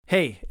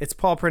Hey, it's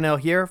Paul Purnell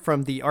here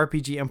from the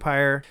RPG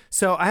Empire.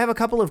 So I have a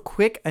couple of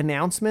quick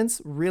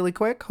announcements, really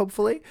quick,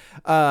 hopefully.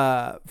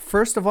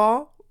 First of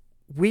all,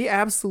 we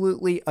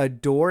absolutely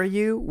adore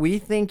you. We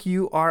think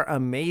you are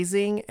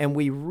amazing, and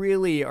we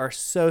really are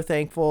so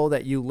thankful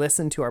that you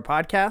listen to our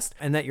podcast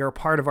and that you're a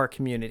part of our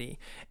community.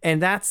 And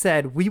that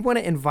said, we want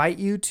to invite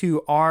you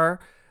to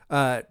our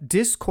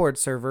Discord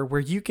server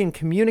where you can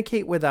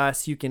communicate with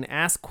us. You can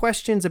ask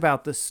questions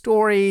about the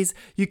stories.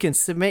 You can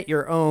submit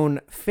your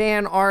own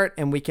fan art,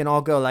 and we can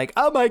all go like,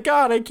 oh my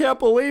God, I can't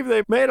believe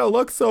they made it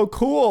look so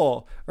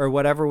cool, or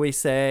whatever we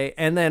say.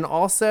 And then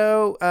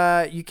also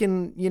you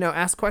can,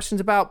 ask questions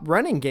about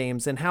running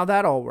games and how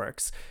that all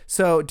works.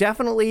 So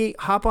definitely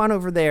hop on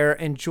over there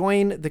and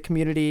join the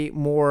community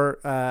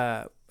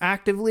more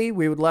actively.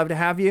 We would love to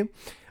have you.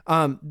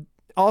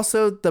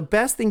 Also, the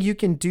best thing you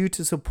can do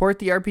to support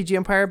the RPG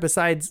Empire,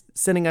 besides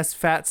sending us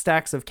fat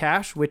stacks of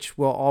cash, which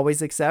we'll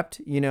always accept,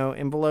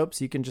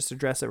 envelopes, you can just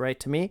address it right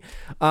to me,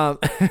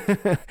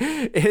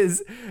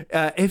 is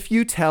if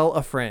you tell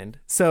a friend.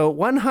 So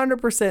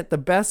 100% the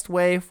best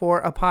way for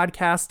a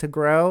podcast to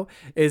grow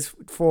is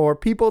for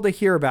people to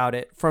hear about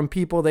it from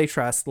people they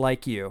trust,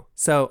 like you.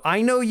 So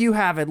I know you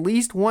have at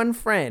least one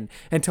friend,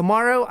 and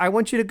tomorrow I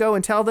want you to go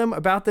and tell them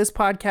about this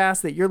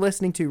podcast that you're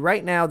listening to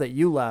right now that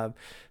you love,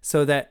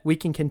 so that we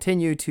can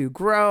continue to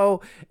grow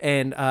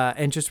and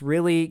just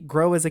really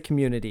grow as a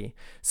community.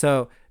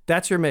 So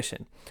that's your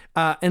mission.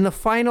 And the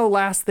final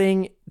last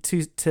thing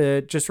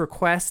to just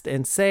request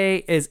and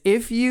say is,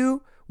 if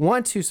you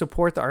want to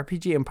support the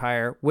RPG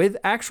Empire with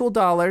actual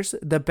dollars,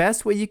 the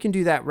best way you can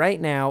do that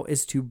right now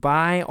is to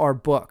buy our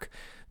book,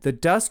 The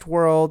Dust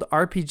World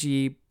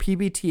RPG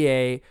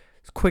PBTA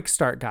Quick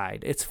Start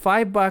Guide. It's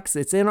 $5.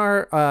 It's in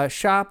our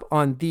shop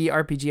on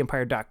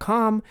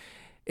therpgempire.com.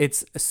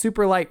 It's a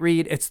super light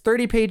read. It's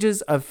 30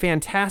 pages of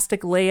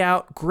fantastic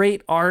layout,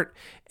 great art,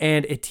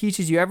 and it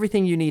teaches you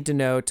everything you need to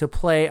know to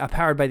play a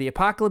Powered by the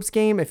Apocalypse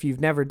game if you've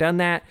never done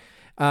that.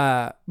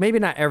 Maybe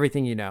not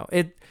everything you know.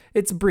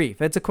 It's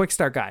brief. It's a quick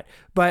start guide.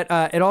 But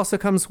it also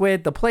comes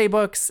with the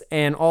playbooks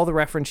and all the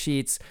reference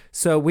sheets.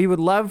 So we would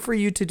love for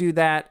you to do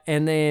that,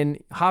 and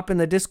then hop in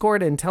the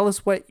Discord and tell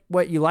us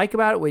what you like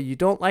about it, what you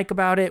don't like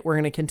about it. We're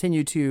going to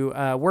continue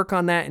to work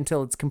on that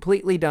until it's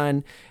completely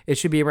done. It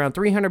should be around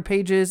 300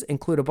 pages,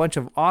 include a bunch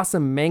of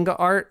awesome manga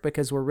art,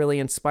 because we're really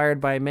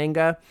inspired by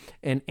manga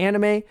and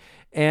anime.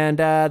 And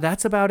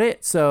that's about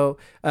it. So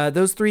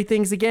those three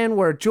things again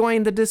were: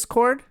 join the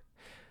Discord,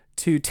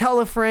 to tell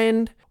a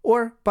friend,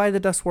 or buy the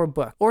Dust World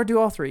book, or do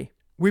all three.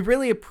 We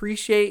really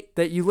appreciate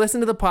that you listen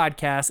to the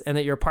podcast and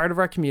that you're part of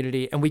our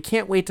community, and we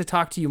can't wait to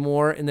talk to you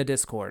more in the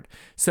Discord.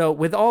 So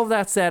with all of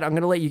that said, I'm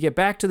going to let you get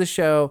back to the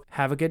show.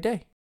 Have a good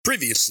day.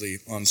 Previously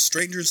on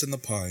Strangers in the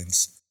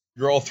Pines.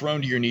 You're all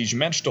thrown to your knees. You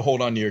manage to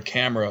hold onto your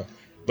camera,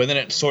 but then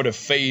it sort of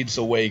fades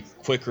away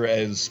quicker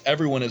as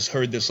everyone has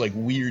heard this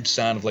weird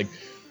sound of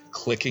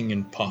clicking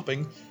and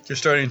popping. You're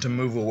starting to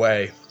move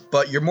away,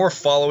 but you're more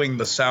following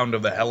the sound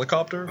of the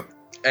helicopter,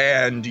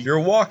 and you're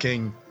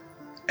walking,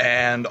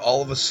 and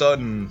all of a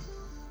sudden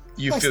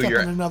you feel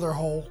in another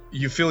hole.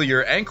 You feel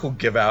your ankle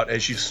give out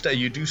as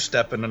you do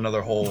step in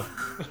another hole.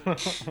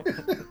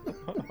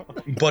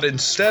 But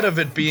instead of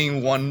it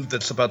being one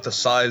that's about the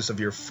size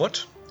of your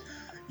foot,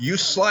 you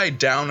slide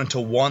down into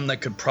one that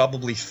could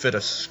probably fit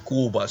a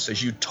school bus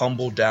as you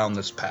tumble down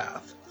this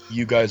path.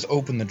 You guys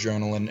open the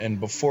journal, and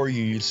before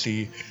you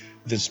see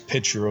this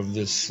picture of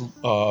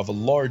of a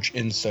large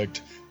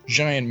insect,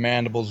 giant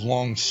mandibles,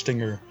 long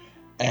stinger,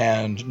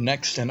 and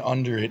next and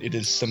under it, it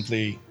is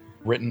simply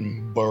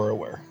written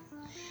Burrower.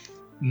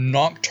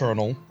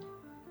 Nocturnal.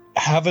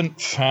 Haven't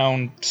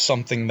found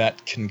something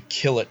that can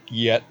kill it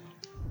yet.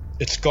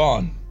 It's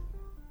gone.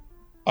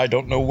 I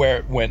don't know where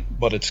it went,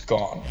 but it's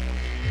gone.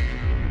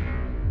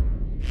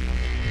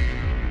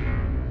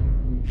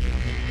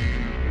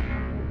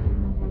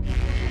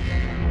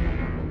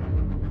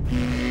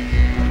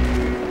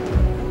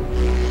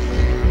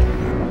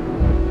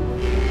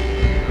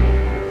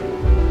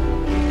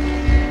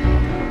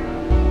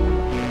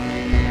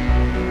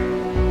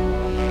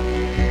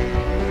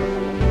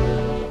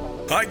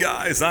 Hi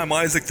guys, I'm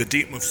Isaac, the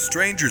Deep of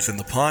Strangers in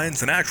the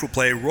Pines, an actual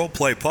play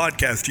roleplay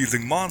podcast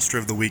using Monster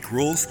of the Week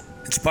rules,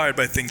 inspired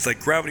by things like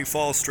Gravity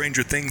Falls,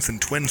 Stranger Things,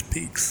 and Twin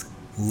Peaks.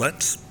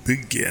 Let's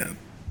begin.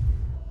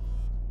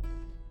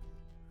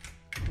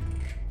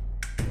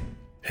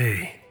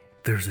 Hey,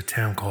 there's a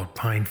town called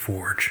Pine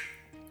Forge.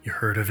 You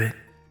heard of it?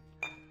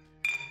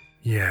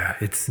 Yeah,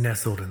 it's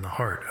nestled in the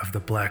heart of the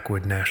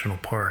Blackwood National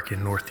Park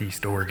in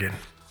Northeast Oregon.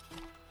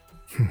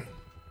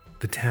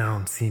 The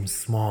town seems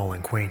small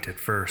and quaint at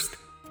first,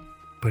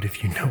 but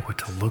if you know what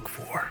to look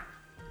for,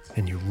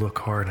 and you look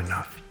hard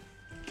enough,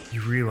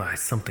 you realize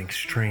something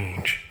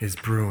strange is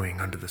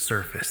brewing under the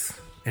surface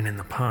and in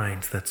the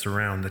pines that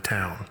surround the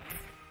town.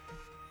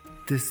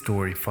 This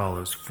story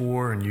follows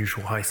 4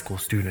 unusual high school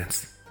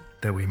students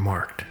that we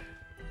marked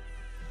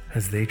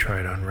as they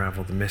try to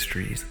unravel the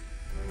mysteries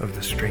of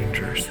the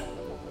strangers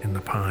in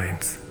the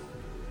pines.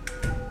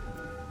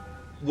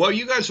 While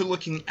you guys are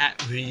looking at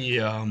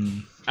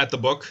the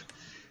book,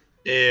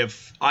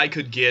 if I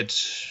could get...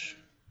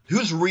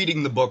 Who's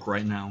reading the book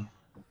right now?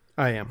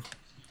 I am.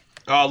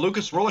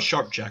 Lucas, roll a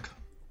sharp check.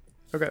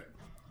 Okay.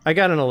 I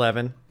got an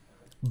 11.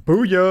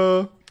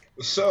 Booyah!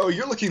 So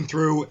you're looking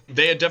through.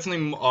 They had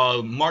definitely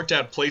marked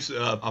out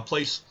a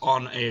place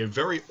on a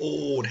very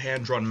old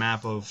hand-drawn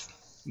map of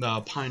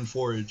Pine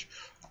Forge.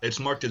 It's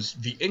marked as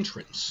the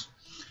entrance.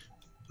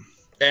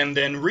 And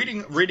then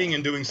reading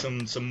and doing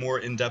some more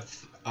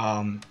in-depth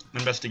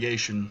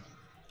investigation.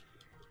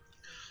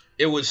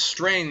 It was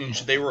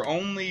strange. They were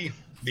only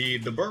the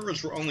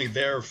burghers were only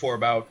there for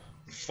about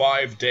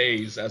 5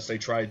 days as they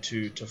tried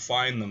to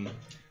find them,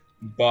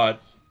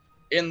 but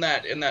in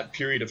that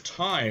period of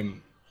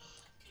time,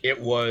 it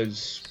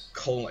was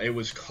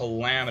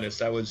calamitous.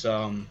 That was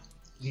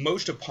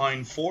most of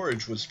Pine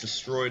Forge was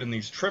destroyed in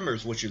these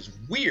tremors, which is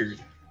weird.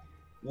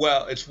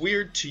 Well, it's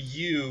weird to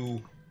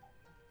you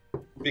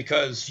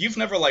because you've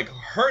never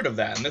heard of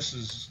that, and this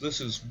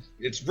is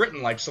it's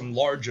written like some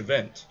large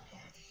event.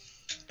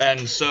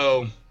 And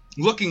so,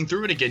 looking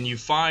through it again, you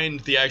find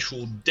the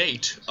actual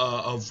date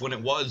of when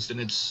it was, and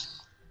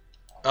it's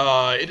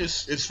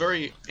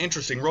very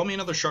interesting. Roll me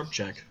another sharp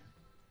check.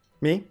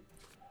 Me?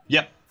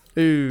 Yep.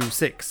 Ooh,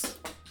 6.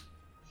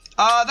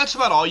 That's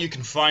about all you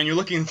can find. You're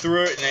looking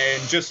through it,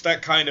 and just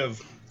that kind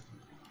of,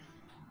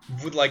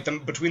 with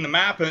between the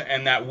map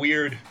and that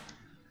weird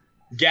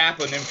gap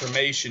in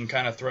information,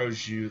 kind of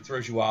throws you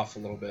off a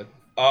little bit.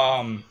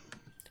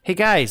 Hey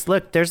guys,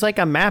 look, there's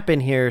a map in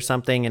here or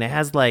something, and it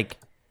has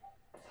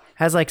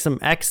some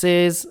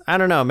X's. I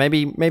don't know.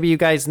 Maybe you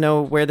guys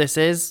know where this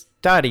is.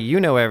 Dottie, you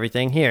know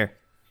everything here.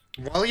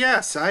 Well,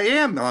 yes, I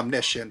am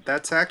omniscient.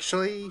 That's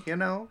actually,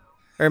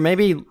 Or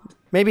maybe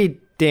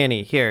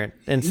Danny here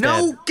instead.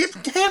 No,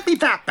 hand me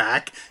that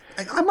back.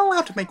 I'm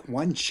allowed to make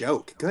one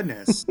joke.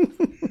 Goodness.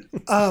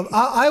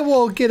 I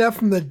will get up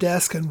from the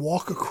desk and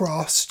walk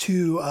across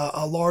to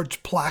a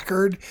large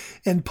placard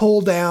and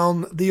pull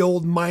down the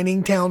old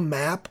mining town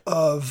map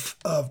of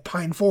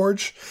Pine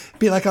Forge.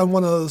 Be like on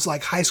one of those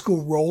high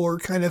school roller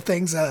kind of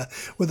things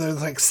where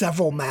there's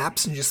several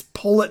maps, and just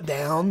pull it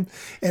down,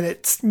 and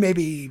it's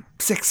maybe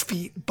 6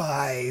 feet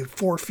by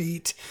 4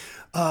 feet.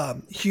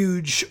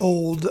 Huge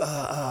old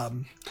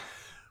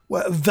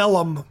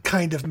vellum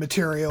kind of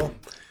material.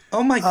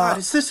 Oh my God,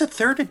 is this a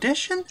 3rd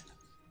edition?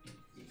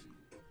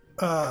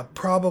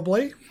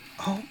 Probably.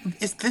 Oh,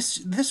 is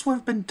this would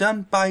have been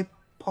done by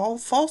Paul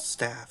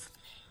Falstaff?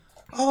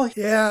 Oh,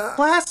 yeah.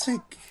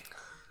 Classic.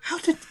 How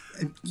did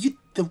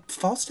the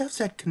Falstaffs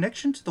had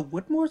connection to the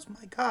Woodmores?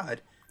 My God.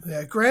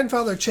 Yeah,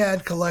 Grandfather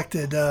Chad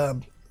collected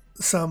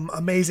some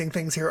amazing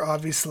things here,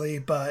 obviously,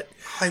 but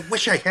I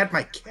wish I had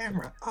my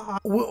camera.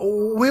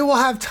 We will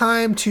have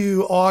time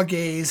to awe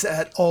gaze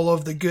at all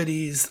of the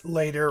goodies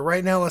later.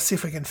 Right now, let's see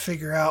if we can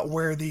figure out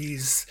where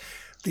these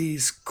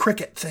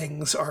cricket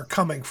things are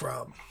coming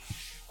from.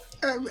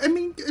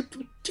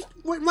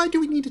 Why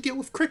do we need to deal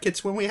with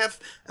crickets when we have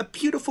a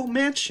beautiful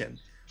mansion?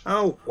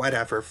 Oh,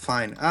 whatever,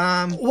 fine.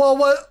 Well,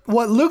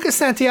 what Lucas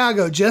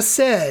Santiago just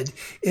said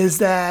is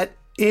that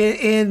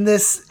in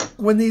this,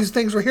 when these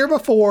things were here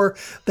before,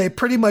 they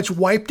pretty much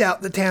wiped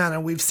out the town,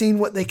 and we've seen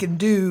what they can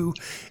do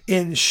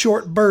in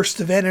short bursts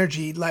of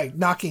energy, like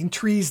knocking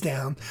trees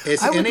down.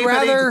 I would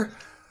rather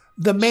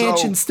the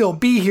mansion still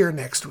be here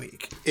next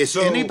week. Is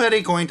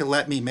anybody going to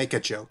let me make a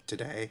joke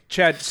today?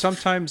 Chad,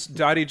 sometimes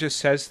Dottie just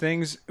says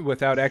things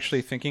without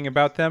actually thinking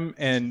about them,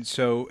 and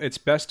so it's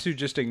best to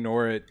just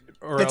ignore it.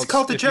 Or it's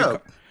called a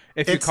joke.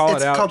 If you call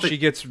it out, she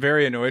gets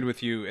very annoyed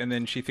with you, and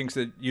then she thinks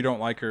that you don't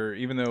like her,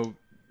 even though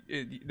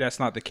that's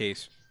not the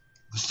case.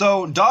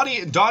 So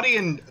Dottie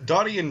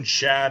and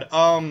Chad,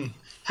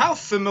 how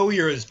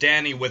familiar is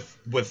Danny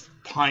with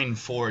Pine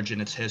Forge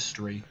and its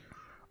history?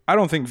 I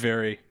don't think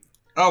very.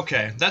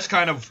 Okay, that's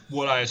kind of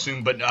what I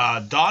assumed, but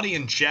Dottie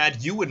and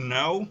Chad, you would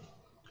know?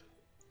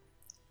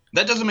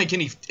 That doesn't make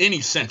any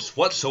sense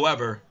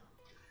whatsoever.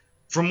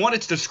 From what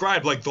it's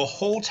described, the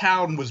whole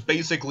town was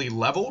basically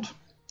leveled,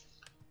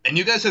 and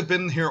you guys have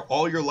been here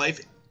all your life,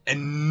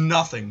 and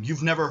nothing.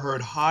 You've never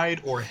heard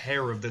hide or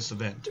hair of this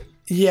event.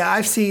 Yeah,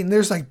 I've seen,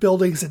 there's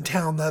buildings in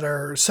town that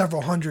are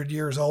several hundred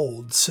years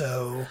old,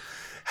 so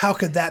how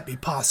could that be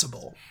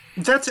possible?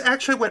 That's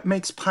actually what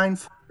makes Pine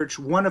Forge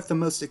one of the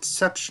most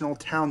exceptional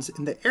towns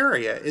in the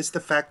area, is the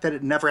fact that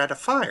it never had a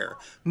fire.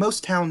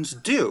 Most towns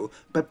do,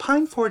 but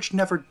Pine Forge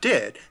never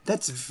did.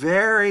 That's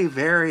very,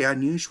 very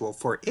unusual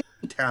for any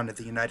town in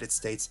the United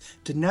States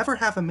to never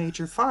have a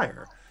major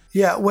fire.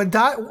 Yeah, when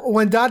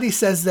Dottie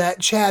says that,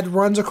 Chad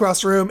runs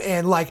across the room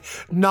and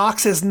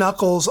knocks his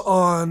knuckles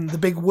on the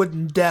big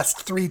wooden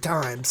desk 3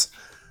 times.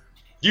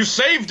 You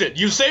saved it!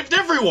 You saved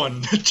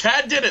everyone!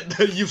 Chad did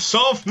it! You've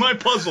solved my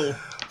puzzle!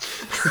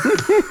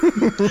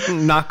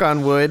 Knock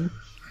on wood.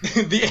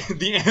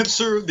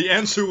 The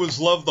answer was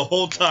love the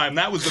whole time.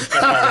 That was the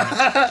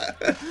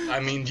I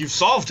mean, you've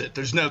solved it.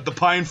 There's the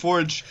Pine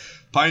Forge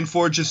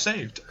is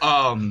saved.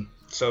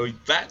 So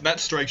that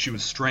strikes you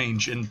as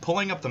strange. And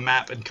pulling up the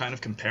map and kind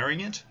of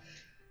comparing it,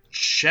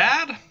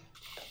 Chad,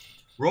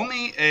 roll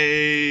me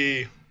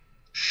a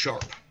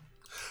sharp.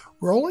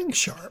 Rolling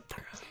sharp.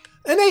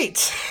 An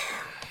 8.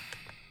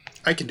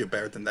 I can do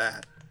better than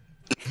that.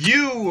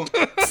 You.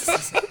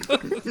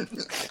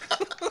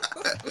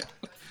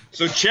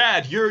 So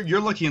Chad,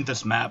 you're looking at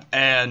this map,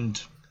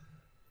 and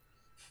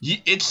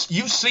you've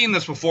seen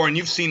this before, and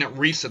you've seen it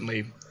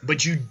recently,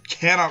 but you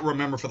cannot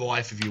remember for the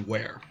life of you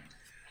where.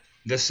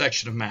 This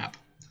section of map.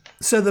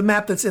 So the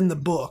map that's in the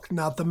book,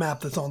 not the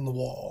map that's on the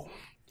wall.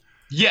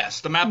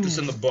 Yes, the map that's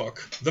in the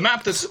book. The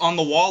map that's on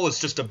the wall is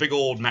just a big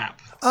old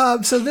map.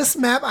 So this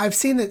map, I've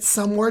seen it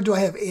somewhere. Do I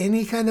have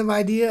any kind of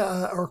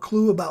idea or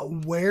clue about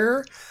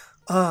where?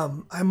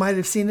 I might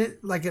have seen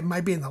it, like it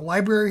might be in the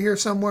library here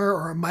somewhere,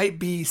 or it might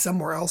be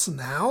somewhere else in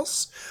the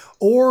house,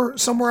 or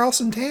somewhere else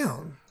in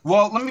town.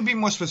 Well, let me be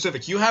more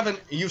specific.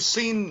 You've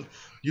seen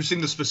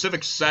the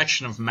specific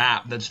section of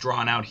map that's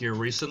drawn out here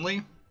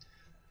recently.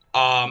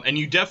 And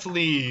you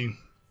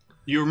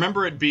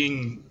remember it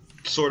being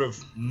sort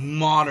of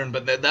modern,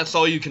 but that's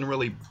all you can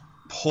really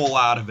pull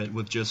out of it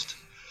with just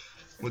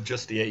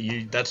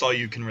the that's all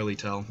you can really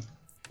tell.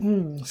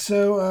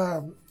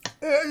 So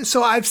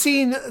I've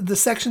seen the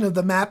section of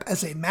the map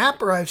as a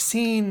map, or I've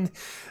seen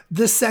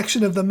this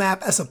section of the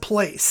map as a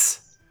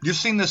place. You've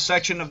seen this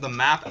section of the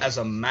map as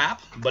a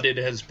map, but it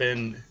has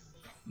been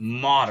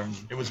modern.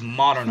 It was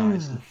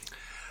modernized.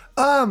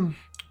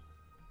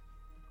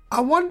 I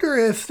wonder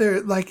if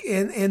they're like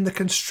in the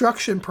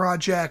construction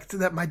project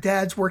that my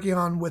dad's working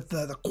on with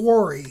the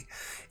quarry,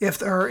 if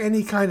there are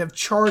any kind of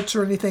charts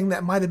or anything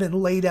that might have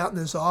been laid out in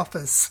his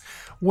office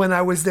when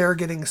I was there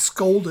getting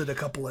scolded a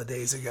couple of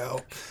days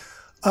ago.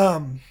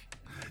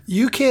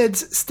 You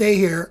kids stay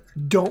here,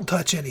 don't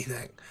touch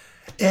anything.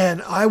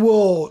 And I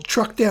will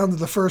truck down to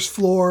the first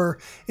floor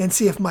and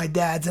see if my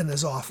dad's in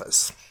his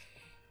office.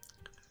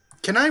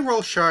 Can I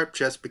roll sharp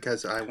just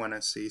because I want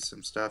to see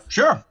some stuff?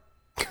 Sure.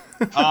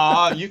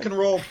 You can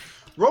roll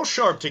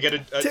sharp to get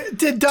it.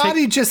 Did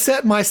Dottie just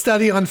set my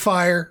study on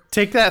fire?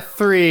 Take that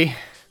 3.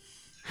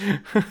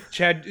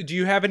 Chad, do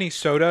you have any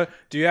soda?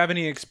 Do you have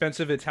any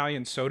expensive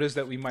Italian sodas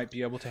that we might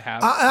be able to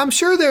have? I'm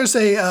sure there's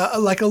a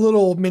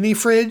little mini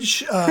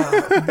fridge. It's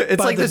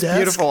by like the this desk.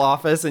 beautiful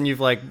office, and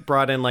you've like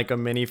brought in like a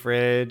mini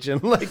fridge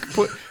and like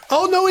put.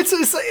 Oh no,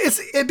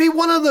 it'd be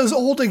one of those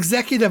old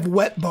executive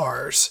wet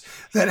bars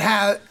that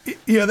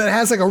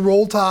has like a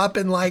roll top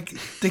and like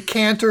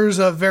decanters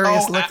of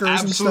various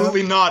liquors and stuff.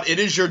 Absolutely not. It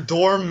is your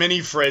dorm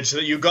mini fridge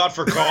that you got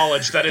for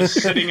college that is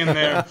sitting in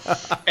there.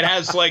 It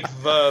has like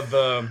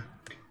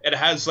it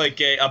has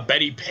like a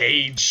Betty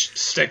Page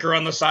sticker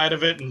on the side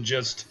of it, and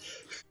just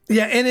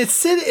and it's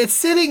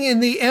sitting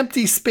in the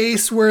empty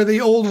space where the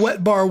old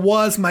wet bar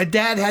was. My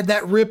dad had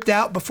that ripped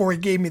out before he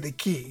gave me the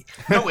key.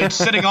 No, it's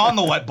sitting on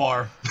the wet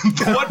bar.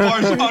 The wet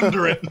bar's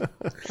under it.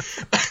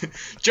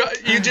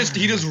 He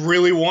just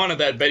really wanted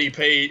that Betty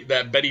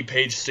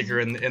Page sticker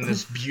in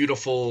this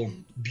beautiful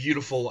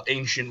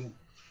ancient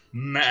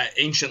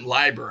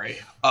library.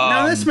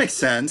 No, this makes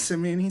sense. I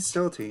mean, he's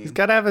still a teen. He's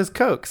got to have his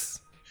Cokes.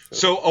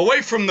 So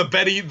away from the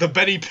Betty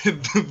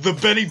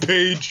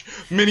Page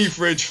mini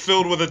fridge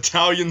filled with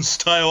Italian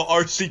style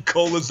RC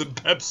colas and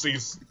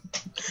Pepsis.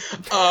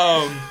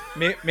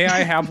 May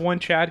I have one,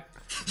 Chad?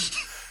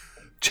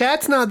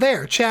 Chad's not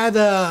there.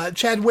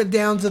 Chad went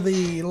down to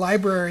the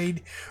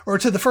library or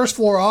to the first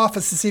floor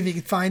office to see if he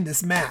could find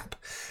this map.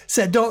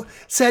 Said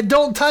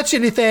don't touch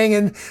anything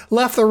and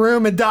left the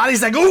room. And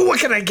Dottie's like, oh, what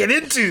can I get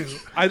into?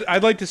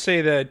 I'd like to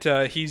say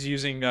that he's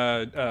using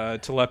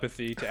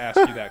telepathy to ask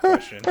you that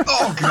question.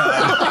 Oh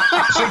God!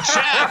 So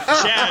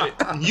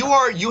Chad,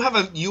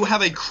 you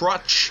have a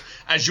crutch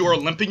as you are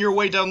limping your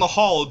way down the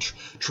hall,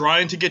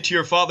 trying to get to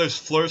your father's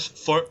first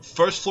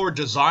floor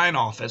design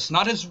office.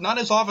 Not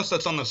his office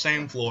that's on the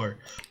same floor,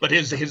 but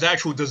his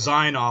actual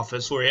design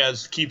office where he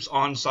keeps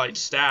on-site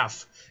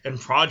staff and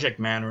project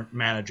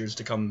managers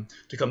to come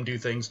do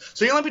things.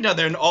 So you're limping down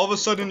there, and all of a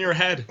sudden in your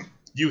head,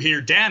 you hear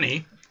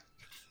Danny.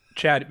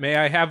 Chad, may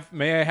I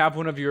have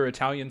one of your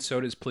Italian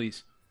sodas,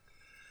 please?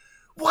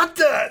 What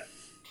the?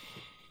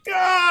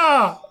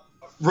 Ah!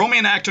 Roll me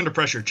an act under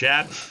pressure,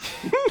 Chad.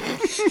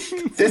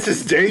 This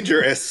is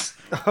dangerous.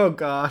 Oh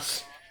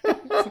gosh.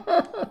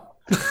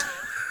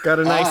 Got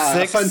a nice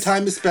 6. Fun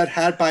time is spent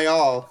had by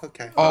all.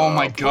 Okay. Oh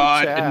my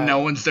God! Chad. And no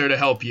one's there to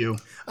help you.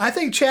 I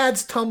think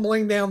Chad's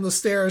tumbling down the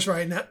stairs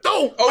right now.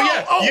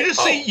 You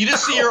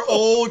just see your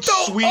old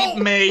sweet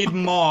maid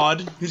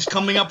Maud, who's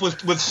coming up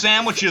with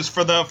sandwiches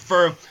for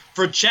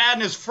Chad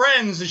and his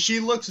friends, as she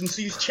looks and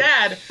sees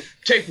Chad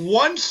take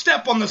one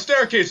step on the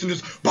staircase and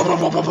just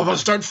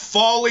start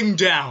falling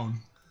down,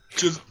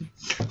 just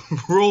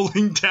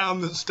rolling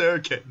down the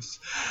staircase.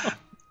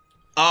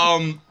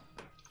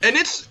 And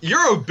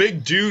you're a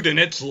big dude, and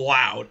it's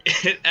loud.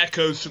 It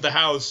echoes through the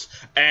house,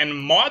 and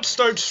Maud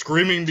starts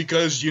screaming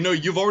because,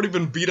 you've already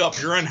been beat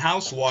up. You're on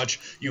house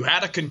watch. You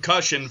had a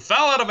concussion,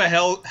 fell out of a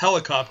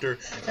helicopter,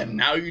 and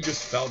now you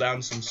just fell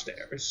down some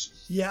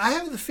stairs. Yeah, I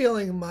have the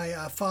feeling my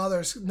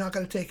father's not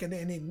going to take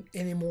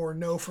any more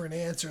no for an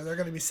answer. They're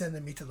going to be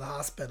sending me to the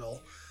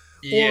hospital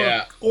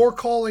Yeah. Or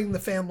calling the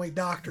family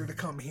doctor to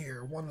come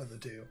here. One of the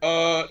two.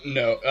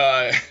 No.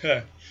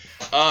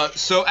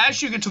 So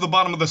as you get to the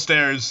bottom of the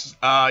stairs,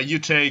 you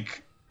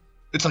take...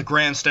 It's a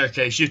grand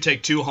staircase. You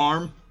take 2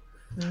 harm.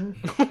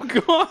 Oh,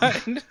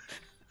 God.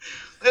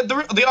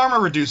 The armor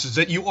reduces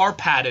it. You are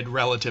padded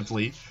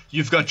relatively.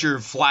 You've got your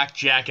flak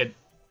jacket,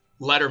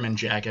 Letterman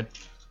jacket.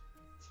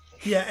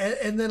 Yeah,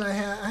 and then I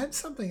had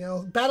something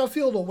else.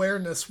 Battlefield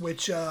awareness,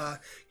 which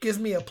gives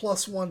me a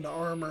 +1 to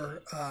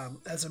armor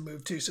as a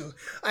move too. So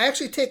I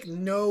actually take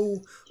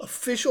no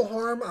official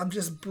harm. I'm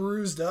just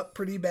bruised up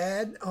pretty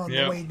bad on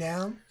the way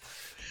down.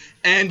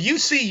 And you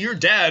see your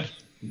dad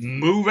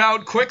move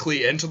out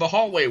quickly into the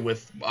hallway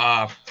with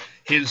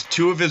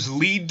two of his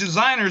lead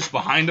designers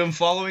behind him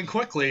following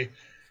quickly.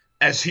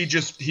 As he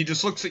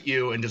just looks at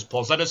you and just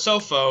pulls out his cell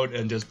phone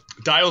and just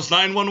dials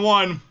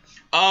 911.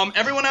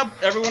 Everyone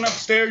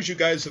upstairs, you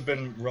guys have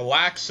been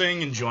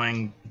relaxing,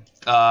 enjoying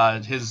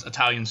his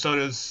Italian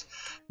sodas.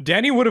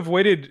 Danny would have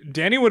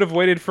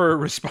waited for a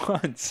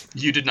response.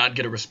 You did not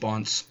get a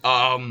response.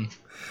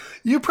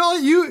 You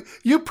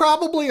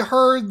probably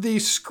heard the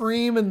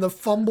scream and the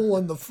fumble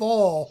and the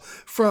fall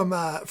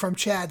from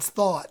Chad's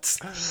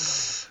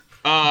thoughts.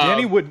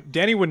 Danny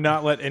would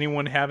not let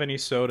anyone have any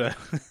soda.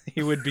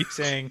 He would be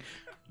saying,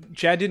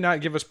 Chad did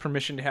not give us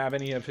permission to have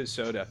any of his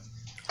soda.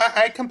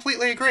 I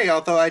completely agree,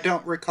 although I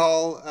don't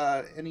recall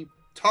any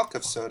talk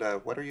of soda.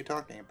 What are you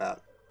talking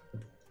about?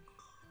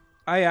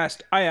 I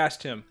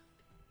asked him.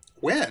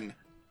 When?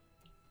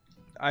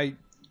 I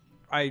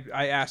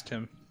asked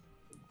him.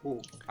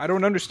 Ooh. I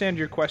don't understand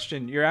your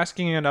question. You're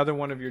asking another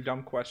one of your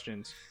dumb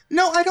questions.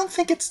 No, I don't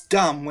think it's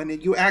dumb when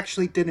you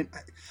actually didn't.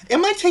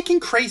 Am I taking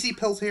crazy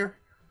pills here?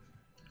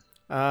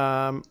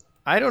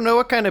 I don't know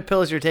what kind of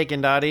pills you're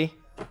taking, Dottie.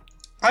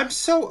 I'm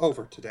so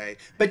over today.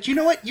 But you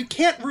know what? You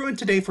can't ruin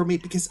today for me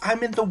because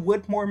I'm in the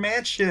Woodmore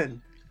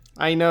Mansion.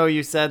 I know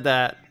you said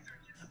that.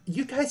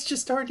 You guys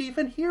just aren't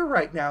even here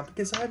right now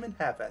because I'm in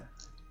heaven.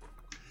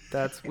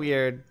 That's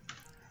weird.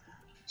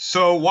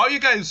 So while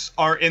you guys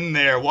are in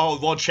there,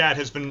 while Chad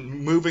has been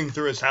moving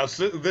through his house,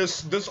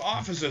 this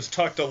office is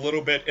tucked a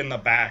little bit in the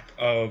back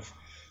of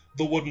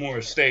the Woodmore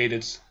estate.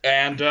 Is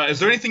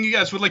there anything you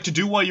guys would like to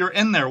do while you're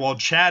in there while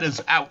Chad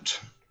is out?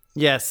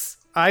 Yes.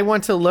 I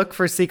want to look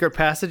for secret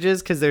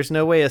passages because there's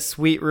no way a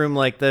suite room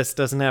like this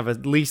doesn't have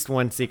at least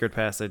one secret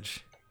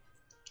passage.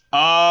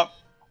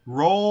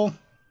 Roll.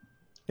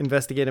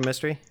 Investigate a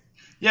mystery?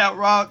 Yeah,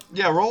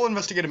 roll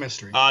investigate a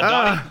mystery.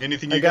 Dottie,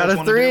 anything you guys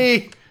want to do? I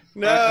got a 3.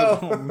 No.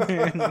 Oh,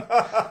 man.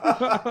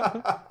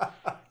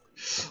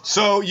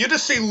 So you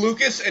just see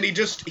Lucas, and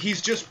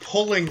he's just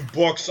pulling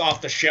books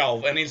off the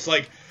shelf, and he's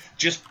like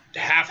just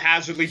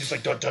haphazardly, just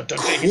like dun, dun, dun,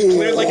 dun. He's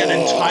cleared like an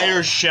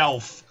entire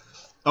shelf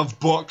of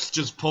books,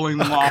 just pulling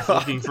them off,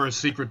 looking for a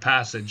secret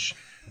passage.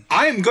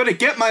 I am going to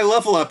get my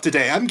level up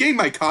today. I'm getting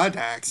my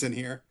contacts in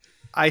here.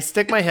 I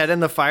stick my head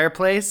in the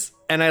fireplace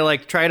and I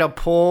try to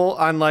pull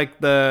on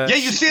the... Yeah,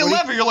 you see a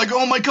lever, you're like,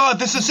 oh my god,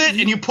 this is it,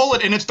 and you pull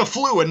it and it's the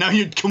flu, and now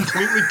you're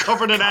completely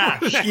covered in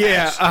ash.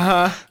 Yeah,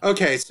 uh-huh.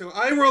 Okay, so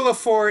I roll a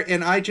 4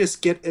 and I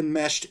just get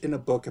enmeshed in a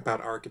book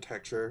about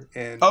architecture.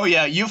 And oh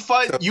yeah, you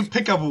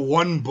pick up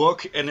one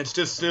book and it's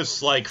just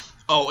this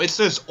it's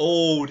this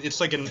old, it's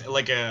like an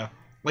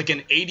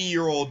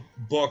 80-year-old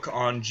book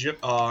on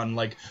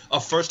a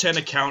first-hand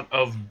account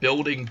of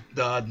building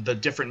the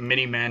different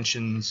mini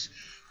mansions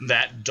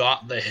that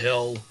dot the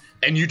hill,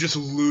 and you just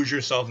lose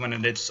yourself in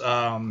it. It's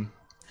to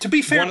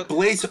be fair,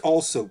 Blaze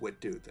also would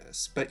do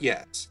this, but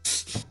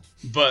yes.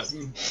 But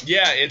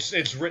yeah,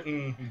 it's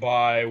written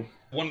by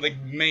one of the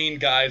main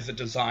guys that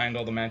designed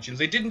all the mansions.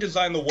 They didn't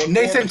design the one.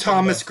 Nathan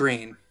Thomas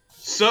Green.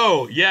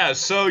 So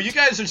you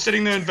guys are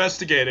sitting there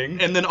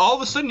investigating, and then all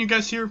of a sudden you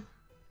guys hear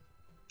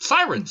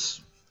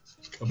sirens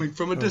coming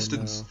from a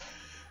distance. No.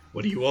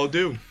 What do you all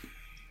do?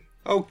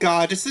 Oh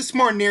god, is this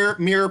more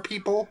mirror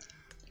people?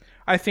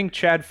 I think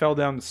Chad fell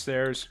down the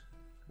stairs.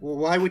 Well,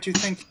 why would you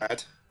think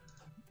that?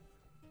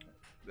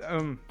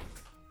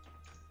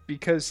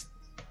 Because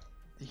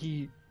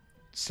he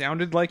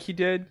sounded like he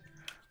did.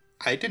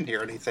 I didn't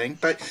hear anything,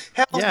 but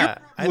hell, yeah,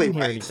 I didn't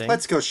hear anything.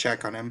 Let's go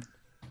check on him.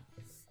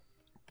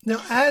 Now,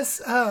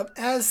 as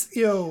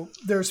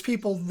there's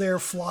people there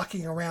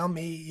flocking around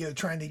me,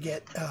 trying to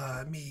get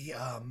me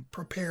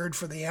prepared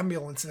for the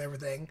ambulance and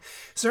everything.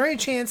 Is there any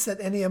chance that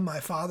any of my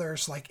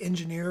father's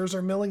engineers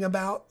are milling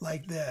about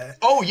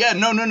Oh yeah,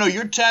 no.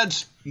 Your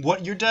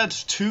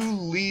dad's 2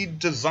 lead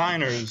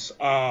designers,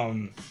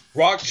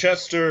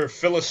 Rochester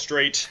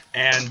Philostrate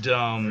and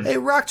Hey,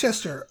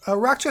 Rochester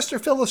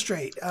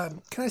Philostrate.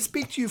 Can I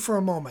speak to you for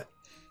a moment?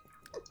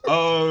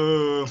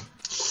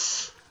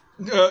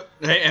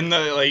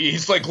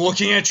 He's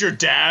looking at your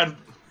dad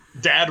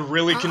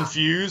really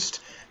confused,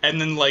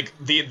 and then the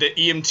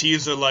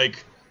EMTs are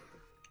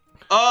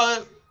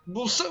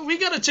well, so we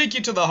gotta take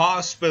you to the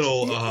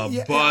hospital,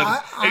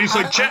 bud. And he's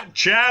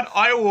Chad,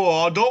 I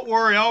will. Don't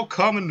worry, I'll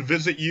come and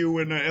visit you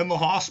in the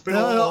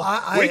hospital.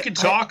 We can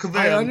talk then.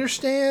 I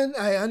understand.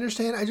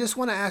 I just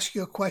want to ask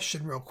you a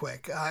question real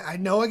quick. I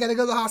know I gotta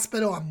go to the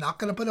hospital. I'm not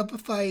gonna put up a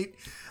fight.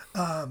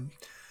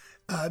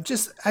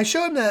 I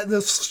show him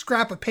the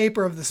scrap of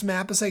paper of this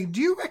map and say, do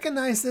you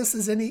recognize this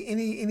as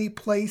any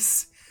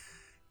place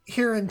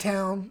here in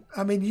town?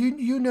 I mean,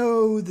 you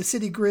know the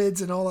city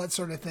grids and all that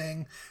sort of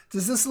thing.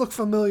 Does this look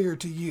familiar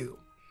to you?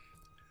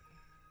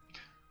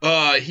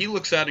 He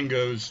looks at it and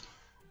goes,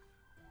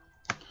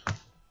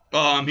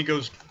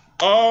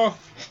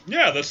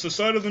 yeah, that's the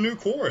site of the new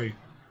quarry.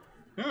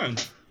 Yeah.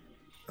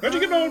 How'd you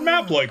get an old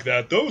map like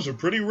that? Those are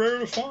pretty rare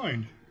to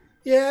find.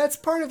 Yeah, it's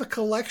part of a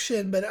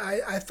collection, but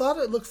I thought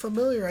it looked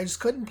familiar. I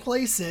just couldn't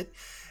place it.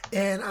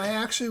 And I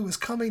actually was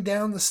coming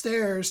down the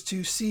stairs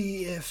to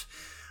see if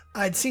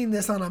I'd seen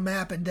this on a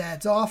map in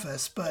Dad's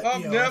office. But,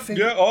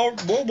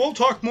 we'll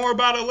talk more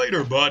about it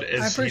later, bud.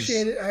 I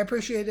appreciate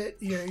it.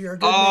 You're a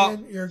good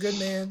man. You're a good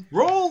man.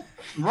 Roll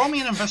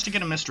me an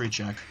investigate a mystery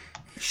check.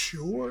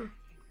 Sure.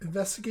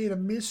 Investigate a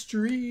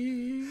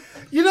mystery.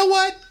 You know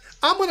what?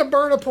 I'm going to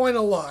burn a point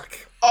of luck.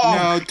 Oh,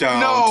 no, don't.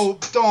 No,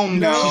 don't.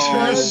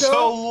 No. You're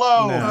so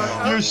low.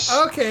 No.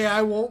 Okay,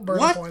 I won't burn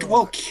a point of luck. What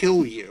will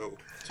kill you?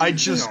 I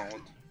just... Don't.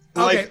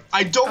 I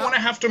don't want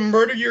to have to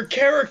murder your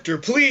character,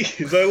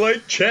 please. I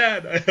like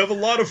Chad. I have a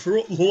lot of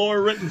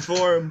lore written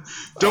for him.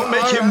 Don't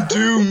make him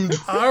doomed.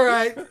 All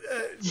right.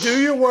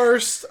 Do your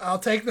worst. I'll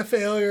take the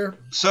failure.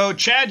 So,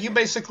 Chad,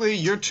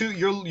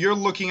 you're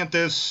looking at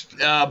this,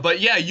 but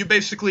yeah,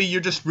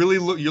 you're just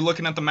really you're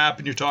looking at the map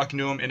and you're talking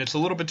to him, and it's a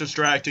little bit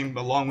distracting,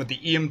 along with the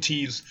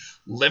EMTs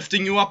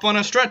lifting you up on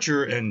a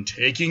stretcher and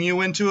taking you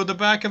into the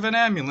back of an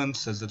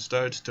ambulance as it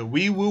starts to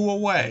wee-woo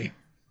away.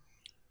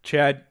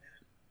 Chad,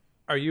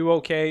 are you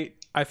okay?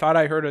 I thought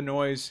I heard a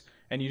noise,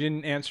 and you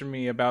didn't answer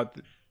me about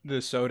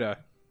the soda.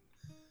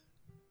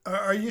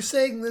 Are you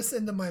saying this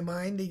into my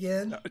mind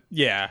again?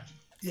 Yeah.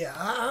 Yeah,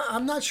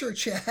 I'm not sure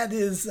Chad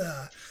is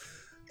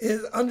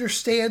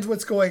understands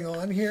what's going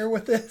on here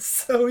with this.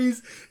 So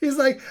he's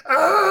like,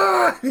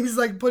 ah! He's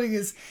like putting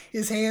his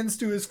hands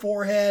to his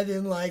forehead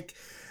and like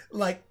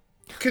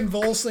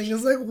convulsing.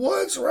 He's like,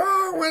 what's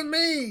wrong with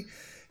me?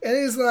 And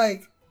he's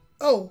like,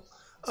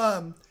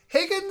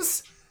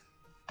 Higgins,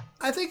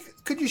 I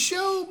think, could you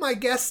show my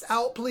guests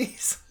out,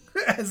 please?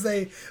 As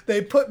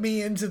they put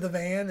me into the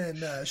van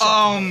and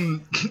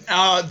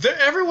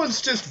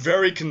everyone's just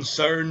very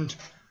concerned.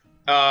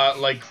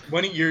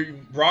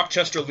 When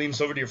Rochester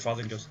leans over to your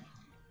father and goes,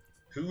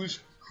 who is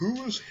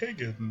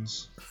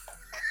Higgins?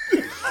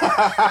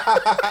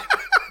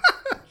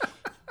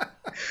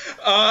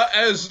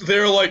 As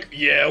they're like,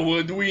 yeah,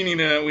 we need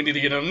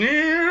to get him.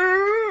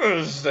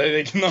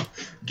 They can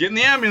get in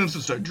the ambulance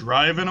and start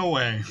driving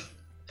away.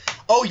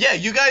 Oh yeah,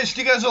 you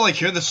guys are like,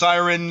 hear the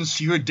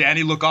sirens, you hear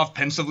Danny look off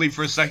pensively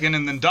for a second,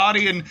 and then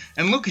Dottie and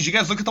Lucas, you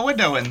guys look at the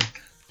window, and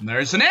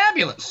there's an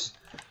ambulance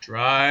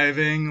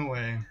driving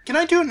away. Can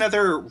I do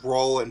another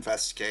roll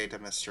investigate a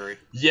mystery?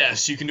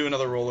 Yes, you can do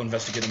another roll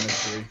investigate a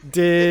mystery.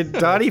 Did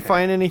Dottie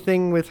find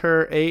anything with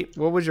her 8?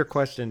 What was your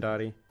question,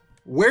 Dottie?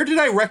 Where did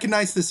I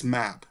recognize this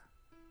map?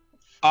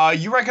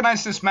 You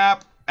recognize this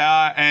map,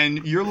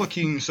 and you're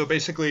looking, so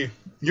basically...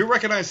 You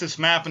recognize this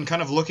map and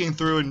kind of looking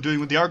through and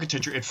doing with the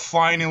architecture, it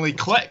finally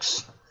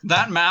clicks.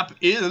 That map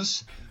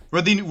is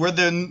where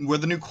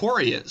the new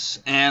quarry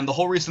is. And the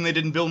whole reason they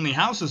didn't build any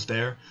houses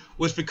there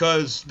was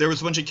because there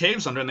was a bunch of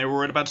caves under and they were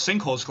worried about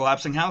sinkholes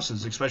collapsing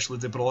houses, especially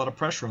if they put a lot of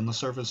pressure on the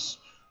surface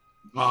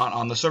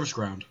on the surface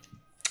ground.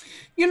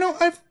 You know,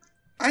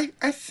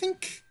 I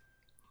think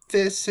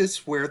this is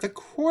where the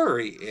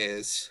quarry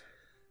is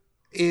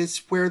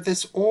where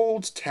this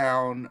old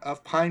town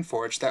of Pine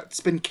Forge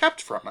that's been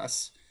kept from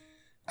us.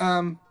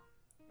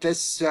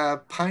 This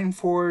Pine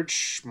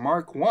Forge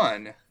Mark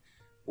I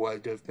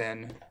would have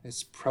been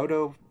this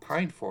proto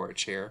Pine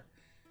Forge here.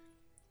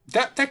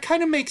 That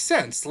kind of makes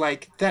sense.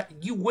 Like, that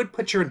you would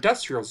put your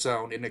industrial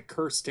zone in a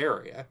cursed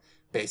area,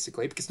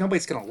 basically, because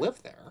nobody's going to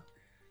live there.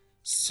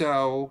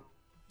 So,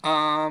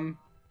 Are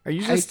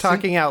you just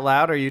talking out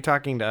loud, or are you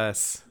talking to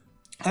us?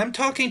 I'm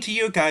talking to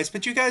you guys,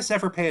 but you guys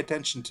never pay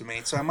attention to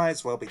me, so I might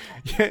as well be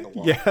talking to the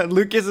wall. Yeah,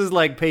 Lucas is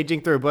like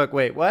paging through a book.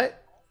 Wait, what?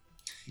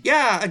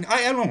 Yeah,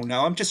 I don't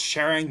know. I'm just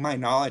sharing my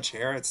knowledge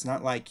here. It's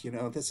not like,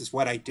 this is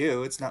what I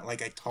do. It's not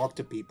like I talk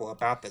to people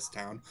about this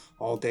town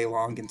all day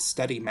long and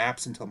study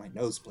maps until my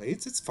nose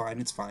bleeds. It's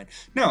fine.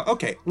 No,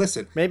 okay,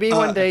 listen. Maybe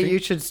one day you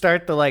should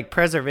start the,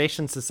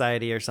 Preservation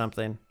Society or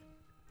something.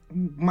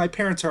 My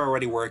parents are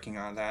already working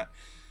on that.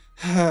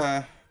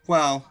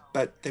 Well,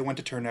 but they want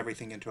to turn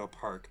everything into a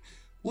park.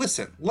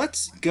 Listen,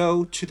 let's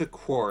go to the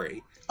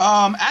quarry.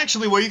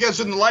 Actually, while you guys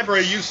are in the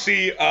library, you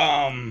see,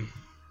 Mr.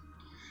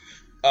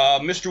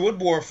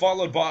 Woodmore,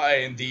 followed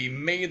by the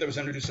maid that was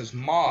introduced as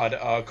Maud,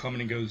 coming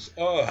and goes,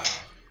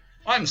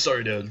 I'm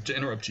sorry to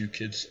interrupt you,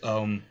 kids.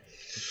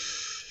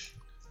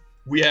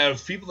 We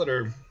have people that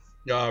are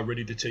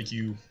ready to take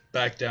you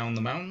back down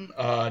the mountain.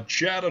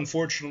 Chad,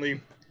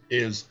 unfortunately,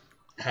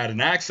 had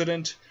an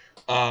accident.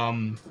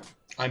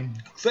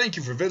 Thank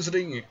you for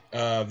visiting,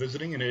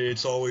 and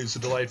it's always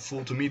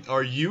delightful to meet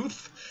our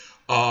youth.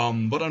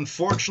 But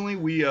unfortunately,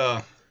 we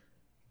have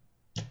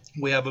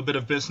a bit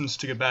of business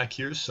to get back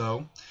here,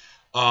 so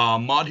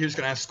Mod here's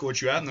gonna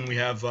escort you out, and then we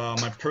have one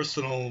of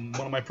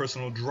my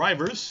personal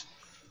drivers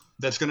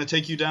that's gonna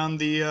take you down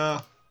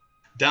the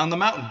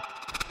mountain.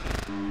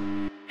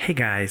 Hey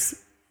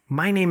guys,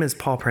 my name is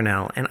Paul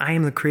Purnell, and I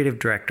am the creative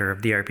director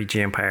of the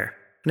RPG Empire.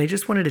 And I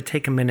just wanted to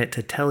take a minute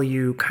to tell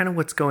you kind of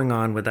what's going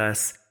on with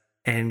us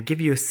and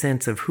give you a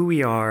sense of who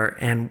we are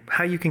and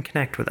how you can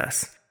connect with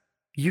us.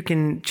 You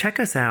can check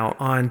us out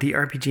on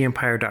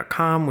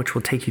therpgempire.com, which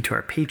will take you to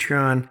our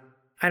Patreon.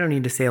 I don't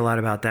need to say a lot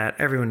about that.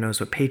 Everyone knows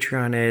what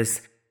Patreon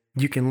is.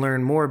 You can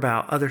learn more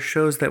about other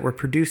shows that we're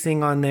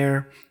producing on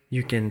there.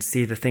 You can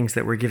see the things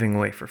that we're giving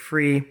away for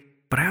free.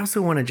 But I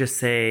also want to just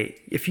say,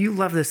 if you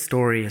love this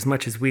story as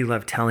much as we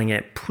love telling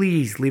it,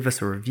 please leave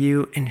us a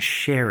review and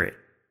share it.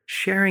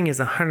 Sharing is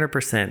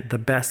 100% the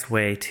best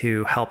way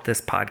to help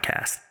this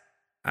podcast.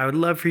 I would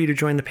love for you to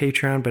join the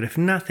Patreon, but if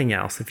nothing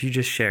else, if you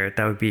just share it,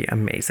 that would be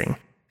amazing.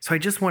 So I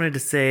just wanted to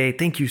say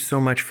thank you so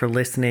much for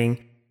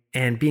listening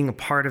and being a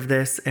part of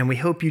this, and we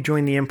hope you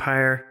join the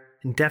Empire,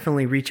 and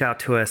definitely reach out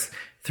to us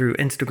through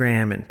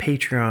Instagram and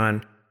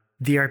Patreon.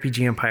 The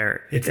RPG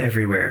Empire, it's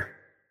everywhere.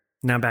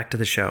 Now back to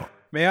the show.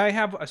 May I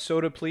have a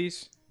soda,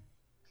 please,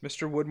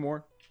 Mr.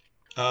 Woodmore?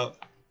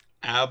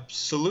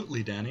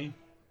 Absolutely, Danny.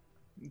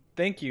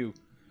 Thank you.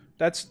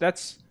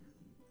 That's.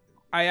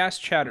 I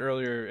asked Chad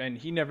earlier, and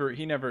he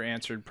never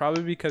answered.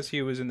 Probably because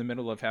he was in the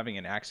middle of having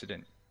an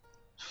accident.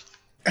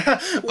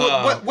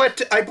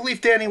 What I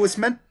believe Danny was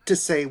meant to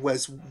say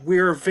was,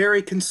 we're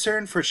very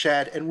concerned for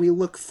Chad, and we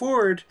look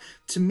forward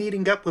to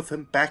meeting up with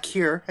him back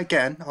here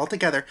again, all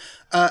together,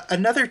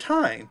 another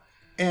time.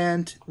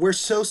 And we're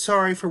so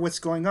sorry for what's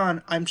going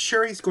on. I'm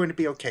sure he's going to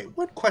be okay.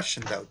 One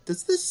question though: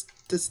 Does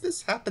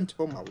this happen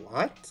to him a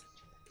lot?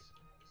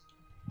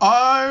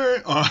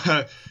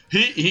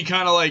 He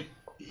kind of like.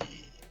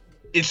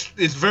 It's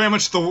very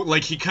much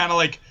he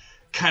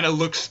kind of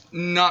looks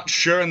not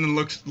sure, and then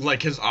looks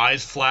like his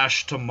eyes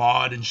flash to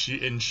Maud, and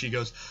she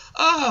goes,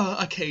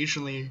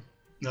 occasionally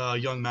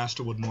young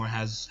Master Woodmore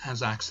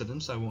has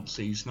accidents. I won't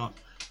say he's not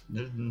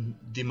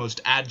the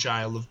most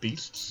agile of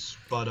beasts,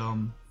 but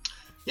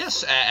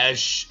yes,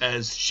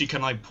 as she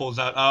kind of like pulls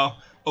out,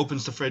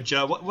 opens the fridge.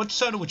 What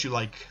soda would you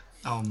like?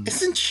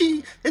 Isn't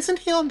he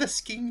on the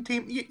skiing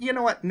team? You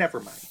know what?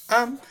 Never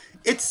mind.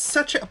 It's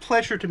such a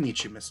pleasure to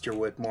meet you, Mr.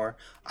 Woodmore.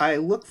 I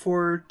look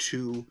forward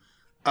to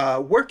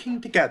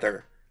working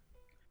together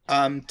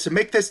to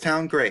make this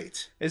town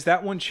great. Is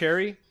that one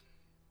cherry?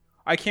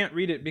 I can't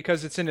read it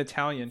because it's in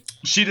Italian.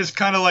 She just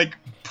kind of like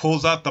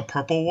pulls out the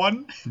purple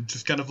one,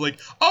 just kind of like,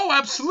 oh,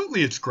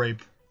 absolutely, it's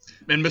grape.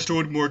 And Mr.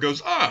 Woodmore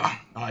goes,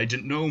 I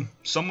didn't know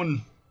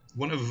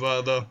one of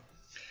the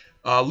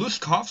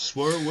Luskoffs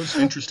was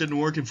interested in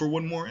working for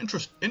Woodmore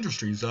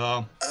Industries.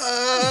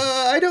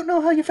 I don't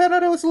know how you found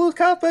out I was a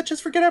Luskoff, but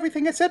just forget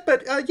everything I said.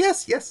 But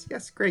yes,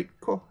 great,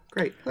 cool,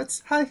 great. Good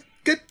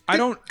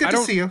to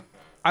see you.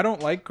 I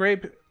don't like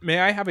grape. May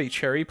I have a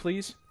cherry,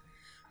 please?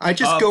 I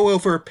just go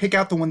over, pick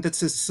out the one that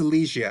says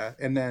Silesia,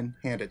 and then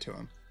hand it to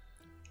him.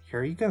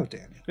 Here you go,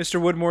 Danny.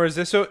 Mr. Woodmore,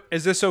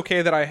 is this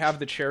okay that I have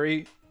the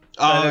cherry?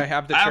 I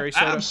have the cherry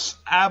soda?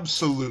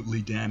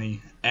 Absolutely,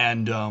 Danny.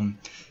 And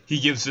he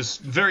gives this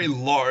very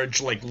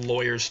large, like,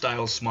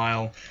 lawyer-style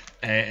smile,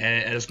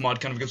 and as Maud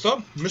kind of goes,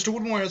 Mr.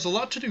 Woodmore has a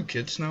lot to do,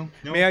 kids. No,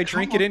 May I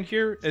drink it in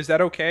here? Is that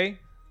okay?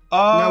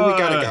 No, we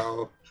gotta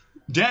go.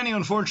 Danny,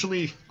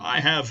 unfortunately,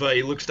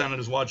 he looks down at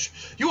his watch.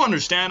 You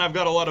understand,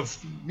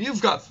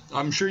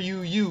 I'm sure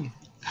you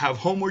have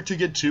homework to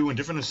get to and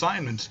different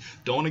assignments.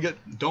 Don't want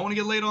to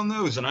get late on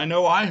those, and I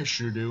know I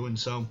sure do, and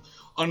so,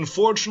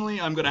 unfortunately,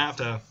 I'm going to have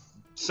to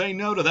say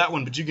no to that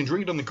one, but you can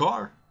drink it in the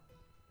car.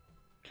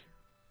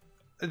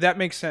 That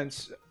makes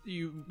sense.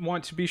 You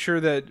want to be sure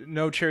that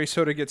no cherry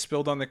soda gets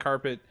spilled on the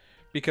carpet,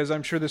 because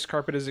I'm sure this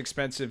carpet is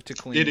expensive to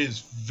clean. It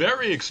is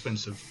very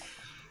expensive.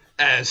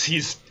 As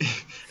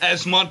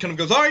Maud kind of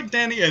goes, all right,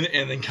 Danny,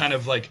 and then kind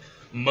of like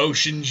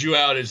motions you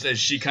out as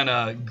she kind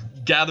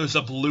of gathers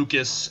up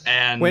Lucas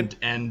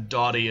and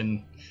Dottie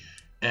and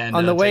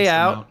on the way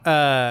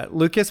out,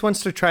 Lucas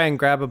wants to try and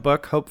grab a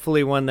book,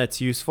 hopefully one that's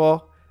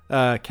useful.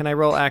 Can I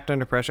roll Act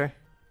Under Pressure?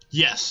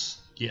 Yes.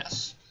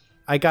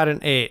 I got an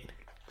 8.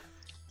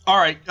 All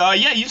right.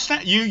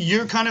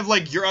 You're kind of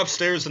like you're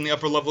upstairs in the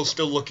upper level,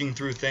 still looking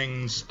through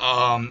things.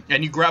 And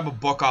you grab a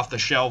book off the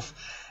shelf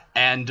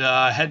and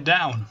head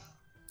down.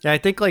 Yeah, I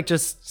think like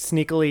just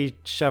sneakily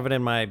shove it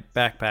in my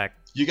backpack.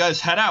 You guys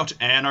head out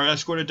and are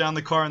escorted down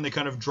the car, and they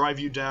kind of drive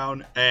you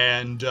down.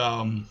 And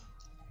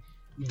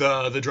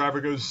the driver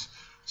goes,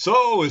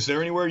 "So, is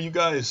there anywhere you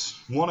guys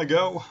want to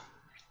go?"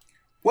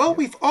 Well,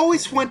 we've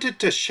always wanted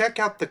to check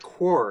out the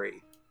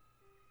quarry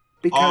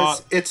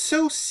because it's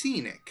so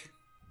scenic.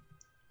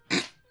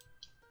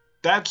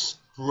 That's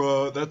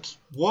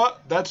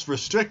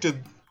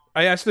restricted.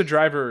 I asked the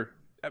driver,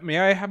 may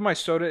I have my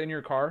soda in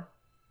your car?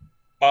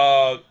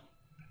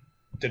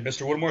 Did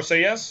Mr. Woodmore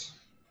say yes?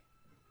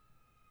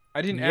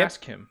 I didn't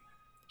ask him.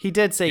 He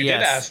did say yes. You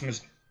did ask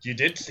Mr.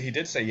 He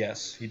did say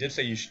yes. He did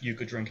say you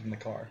could drink in the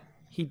car.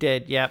 He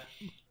did, yep.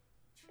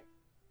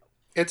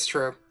 It's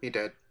true. He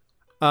did.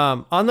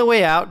 On the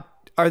way out,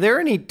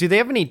 Do they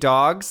have any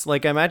dogs?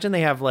 Like, I imagine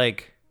they have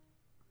like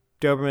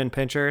Doberman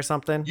Pinscher or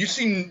something. You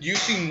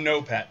see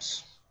no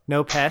pets.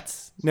 No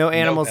pets? No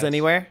animals pets.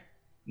 anywhere?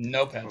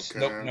 No pets. Okay.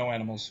 Nope, no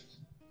animals.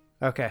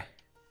 Okay.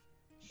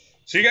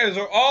 So you guys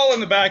are all in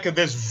the back of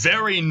this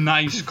very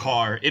nice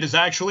car. It is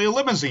actually a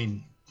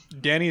limousine.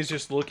 Danny is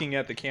just looking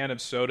at the can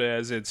of soda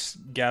as it's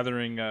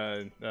gathering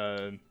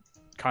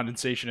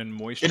condensation and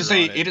moisture.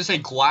 It is a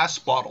glass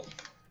bottle.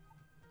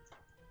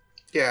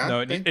 Yeah.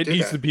 No, they it did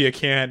needs that. to be a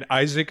can.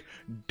 Isaac,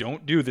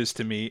 don't do this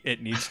to me.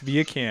 It needs to be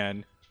a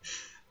can.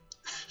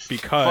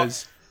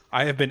 Because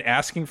I have been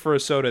asking for a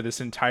soda this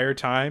entire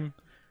time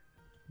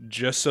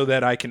just so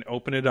that I can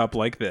open it up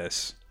like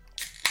this.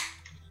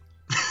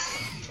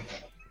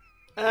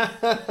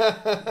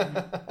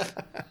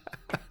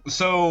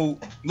 So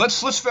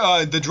let's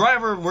the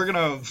driver. We're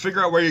gonna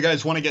figure out where you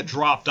guys want to get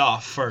dropped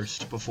off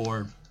first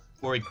before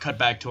we cut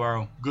back to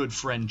our good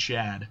friend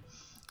Chad.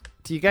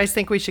 Do you guys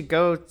think we should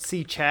go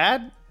see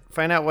Chad?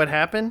 Find out what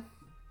happened?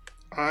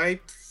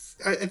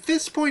 At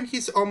this point,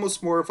 he's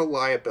almost more of a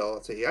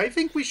liability. I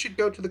think we should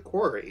go to the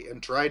quarry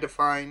and try to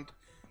find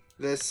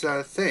this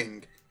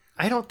thing.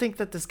 I don't think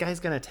that this guy's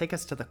gonna take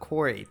us to the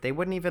quarry. They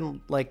wouldn't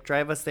even like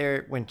drive us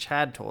there when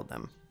Chad told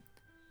them.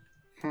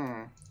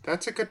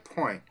 That's a good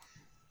point.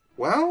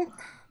 Well,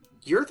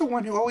 you're the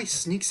one who always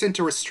sneaks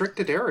into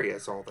restricted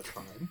areas all the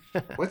time.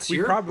 What's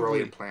your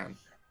brilliant plan?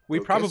 We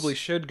Lucas? probably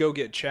should go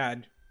get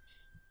Chad.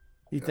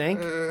 You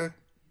think?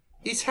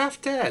 He's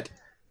half dead.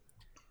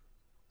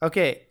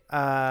 Okay,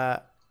 I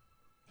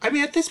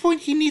mean, at this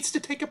point, he needs to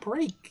take a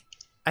break.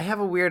 I have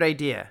a weird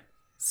idea.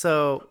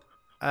 So,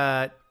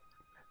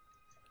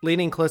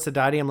 leaning close to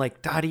Dottie, I'm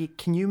like, Dottie,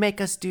 can you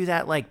make us do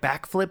that like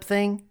backflip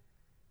thing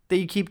that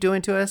you keep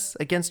doing to us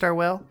against our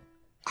will?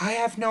 I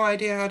have no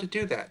idea how to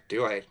do that.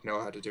 Do I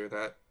know how to do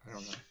that? I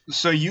don't know.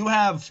 So you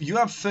have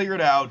figured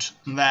out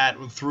that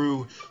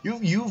through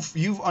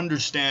you've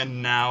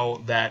understand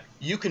now that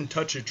you can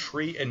touch a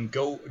tree and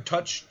go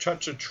touch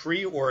a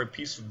tree or a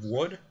piece of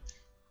wood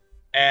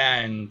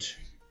and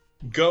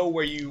go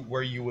where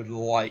you would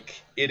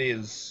like. It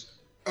is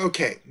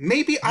Okay,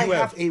 maybe I You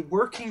have have- a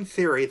working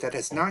theory that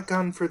has not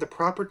gone through the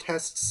proper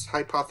tests,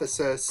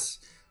 hypothesis,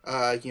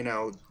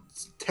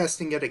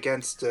 testing it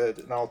against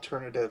an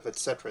alternative,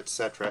 etc.,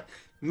 etc.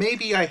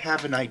 Maybe I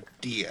have an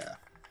idea.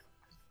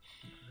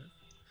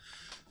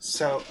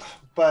 So,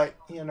 but,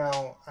 I don't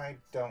know. I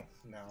don't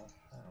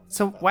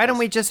So know why about don't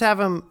we this. just have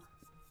him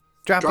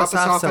drop drop us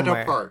off somewhere?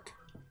 at a park?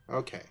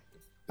 Okay.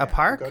 A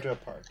park? Go to a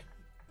park.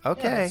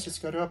 Okay. Yeah, let's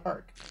just go to a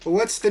park. Well,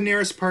 what's the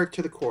nearest park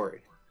to the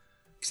quarry?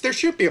 Because there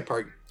should be a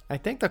park. I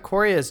think the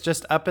quarry is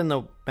just up in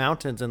the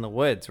mountains in the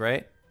woods,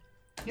 right?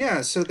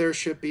 Yeah, so there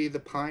should be the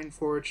Pine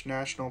Forge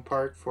National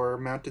Park for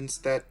mountains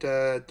that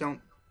don't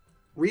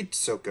read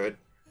so good.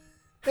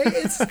 Hey,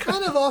 it's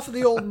kind of off of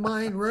the old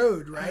mine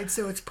road, right?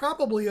 So it's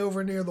probably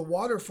over near the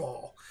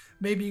waterfall.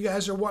 Maybe you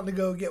guys are wanting to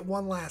go get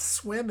one last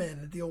swim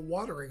in at the old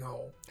watering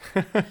hole.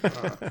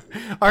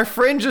 Our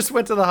friend just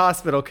went to the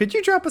hospital. Could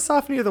you drop us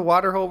off near the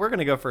water hole? We're going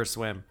to go for a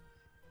swim.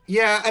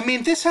 Yeah, I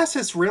mean, this has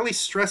us really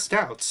stressed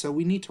out, so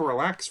we need to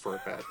relax for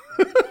a bit.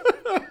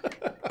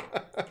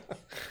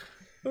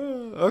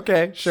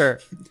 Okay, sure.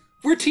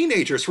 We're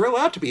teenagers. We're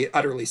allowed to be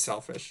utterly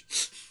selfish.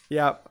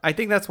 Yeah, I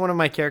think that's one of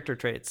my character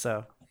traits,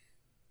 so.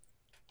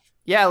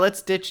 Yeah,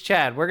 let's ditch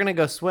Chad. We're going to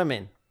go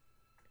swimming.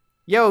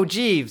 Yo,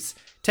 Jeeves,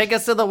 take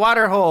us to the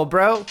water hole,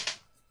 bro.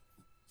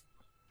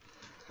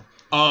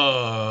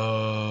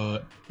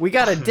 We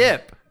got a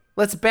dip.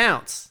 Let's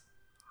bounce.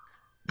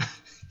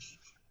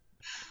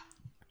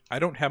 I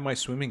don't have my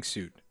swimming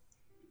suit.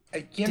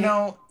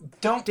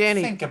 Don't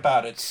Danny. think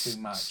about it too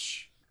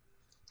much.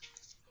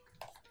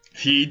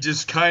 he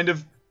just kind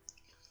of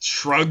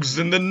shrugs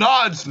and then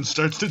nods and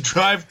starts to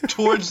drive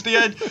towards the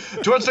edge,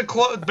 towards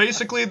the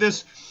basically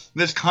this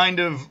kind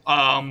of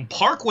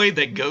parkway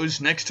that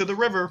goes next to the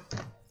river.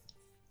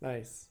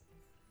 Nice.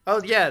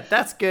 Oh, yeah,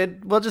 that's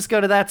good. We'll just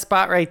go to that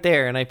spot right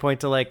there. And I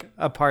point to like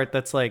a part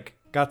that's like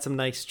got some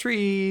nice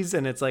trees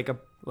and it's like a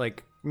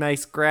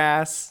nice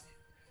grass.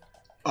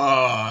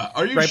 Are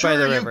you Right by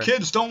the sure you river.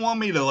 kids don't want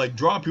me to like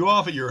drop you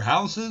off at your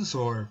houses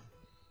or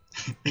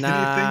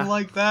Nah. anything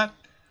like that?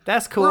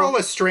 That's cool. We're all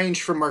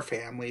estranged from our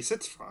families.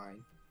 It's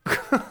fine.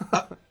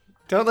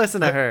 Don't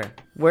listen to her.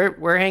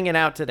 We're hanging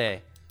out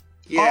today.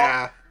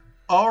 Yeah.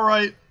 All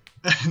right,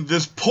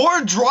 this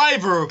poor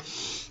driver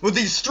with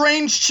these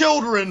strange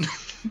children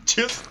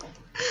just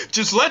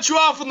lets you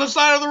off on the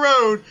side of the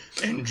road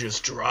and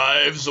just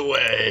drives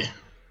away.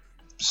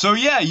 So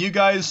yeah, you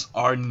guys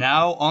are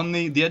now on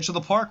the edge of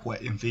the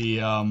parkway.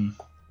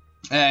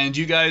 And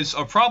you guys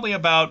are probably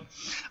about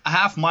a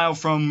half mile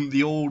from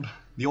the old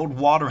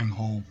watering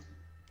hole.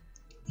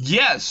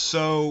 Yes,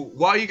 so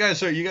while you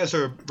guys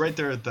are right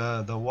there at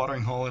the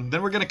watering hole, and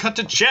then we're gonna cut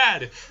to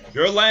Chad.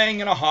 You're laying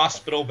in a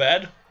hospital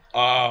bed.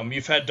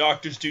 You've had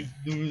doctors do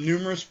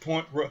numerous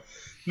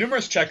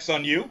checks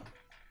on you.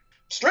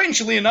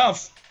 Strangely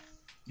enough,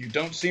 you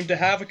don't seem to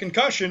have a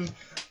concussion,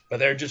 but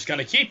they're just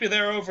gonna keep you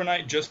there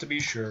overnight just to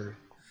be sure.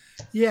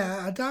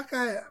 Yeah, Doc,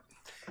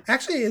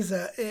 Actually,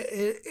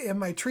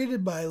 am I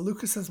treated by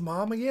Lucas's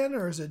mom again,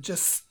 or is it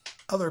just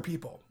other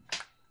people?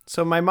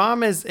 So my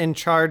mom is in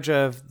charge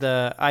of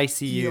the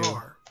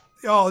ICU.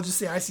 Oh, just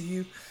the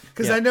ICU.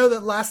 Because I know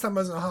that last time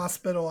I was in the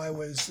hospital, I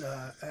was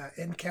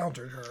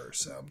encountered her.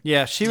 So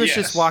yeah, she was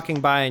just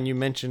walking by, and you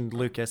mentioned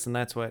Lucas, and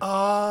that's what.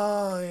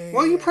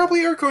 Well, you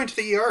probably are going to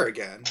the ER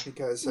again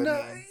because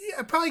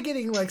probably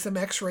getting like some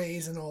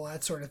X-rays and all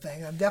that sort of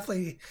thing. I'm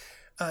definitely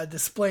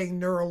displaying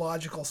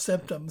neurological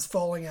symptoms,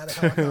 falling out of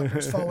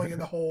helicopters, falling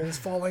into holes,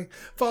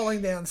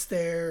 falling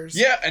downstairs.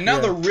 Yeah, and now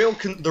the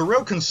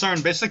real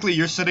concern. Basically,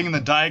 you're sitting in the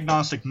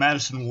diagnostic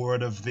medicine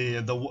ward of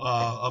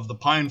the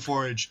Pine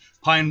Forge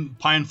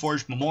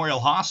Memorial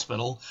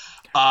Hospital,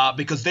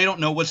 because they don't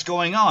know what's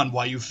going on,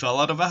 why you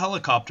fell out of a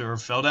helicopter or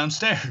fell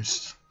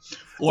downstairs,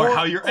 or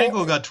how your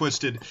ankle got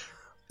twisted.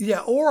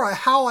 Yeah, or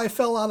how I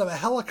fell out of a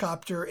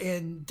helicopter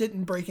and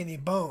didn't break any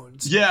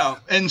bones. Yeah,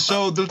 and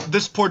so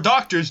this poor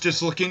doctor's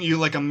just looking at you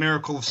like a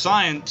miracle of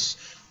sance,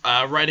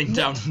 writing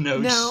down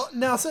notes.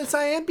 Now, since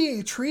I am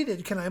being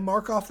treated, can I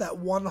mark off that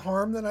one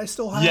harm that I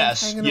still have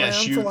hanging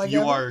around?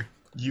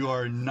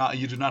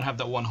 You do not have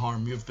that one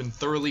harm. You've been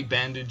thoroughly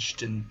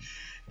bandaged and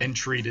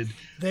treated.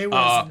 They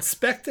was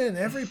inspecting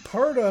every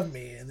part of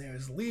me, and they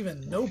was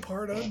leaving no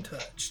part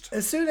untouched.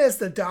 As soon as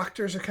the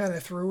doctors are kind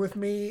of through with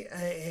me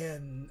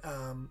and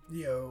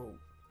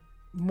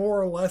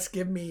more or less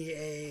give me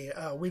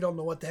a we don't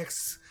know what the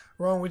heck's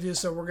wrong with you,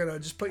 so we're gonna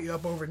just put you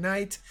up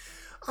overnight,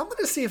 I'm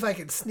gonna see if I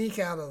can sneak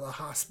out of the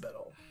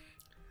hospital,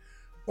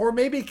 or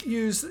maybe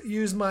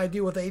use my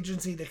deal with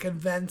agency to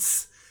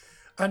convince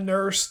a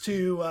nurse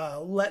to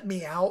let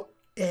me out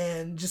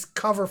and just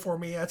cover for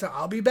me.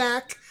 I'll be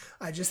back.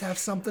 I just have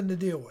something to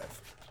deal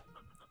with.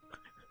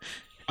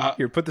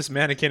 Here, put this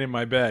mannequin in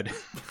my bed.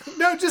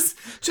 No,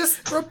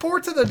 just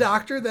report to the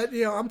doctor that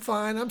I'm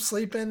fine. I'm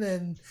sleeping,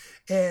 and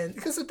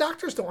because the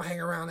doctors don't hang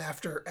around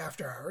after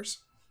hours.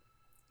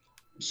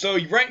 So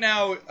right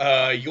now,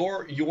 you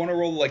want to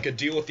roll like a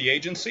deal with the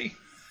agency?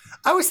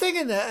 I was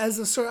thinking that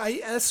as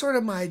sort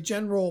of my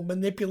general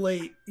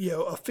manipulate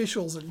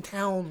officials in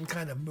town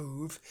kind of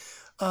move.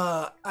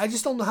 I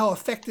just don't know how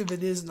effective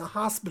it is in the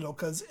hospital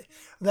because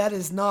that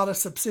is not a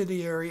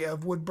subsidiary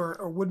of Woodburn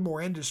or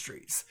Woodmore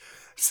Industries.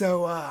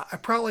 So I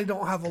probably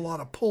don't have a lot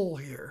of pull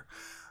here,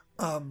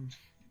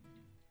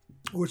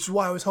 which is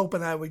why I was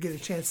hoping I would get a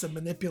chance to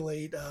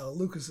manipulate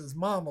Lucas's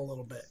mom a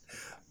little bit.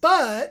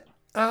 But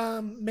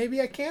maybe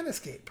I can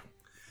escape.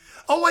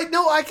 Oh, wait,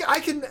 no, I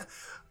can.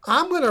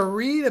 I'm going to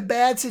read a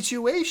bad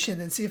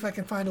situation and see if I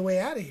can find a way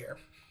out of here.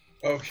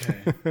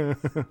 Okay.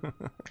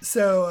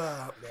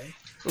 So,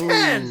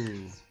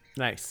 10.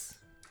 Nice.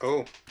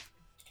 Oh.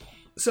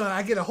 So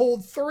I get a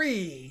hold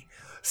 3.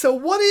 So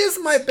what is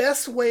my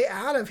best way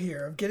out of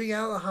here, of getting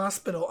out of the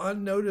hospital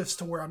unnoticed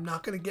to where I'm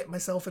not going to get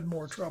myself in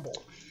more trouble?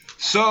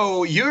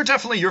 So you're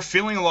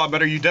feeling a lot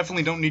better. You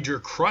definitely don't need your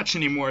crutch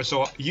anymore.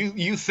 So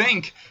you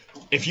think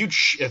if you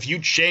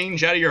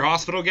change out of your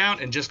hospital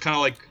gown and just kind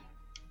of like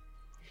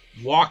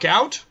walk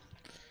out,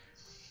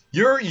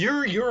 you're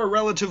a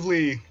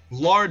relatively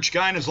large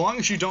guy, and as long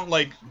as you don't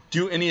like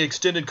do any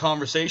extended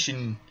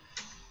conversation,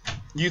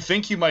 you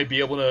think you might be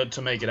able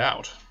to make it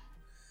out.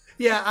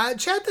 Yeah,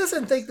 Chad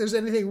doesn't think there's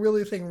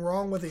anything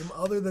wrong with him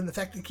other than the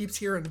fact that he keeps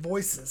hearing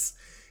voices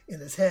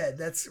in his head.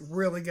 That's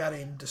really got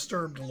him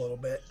disturbed a little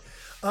bit.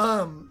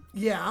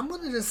 Yeah, I'm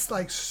gonna just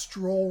like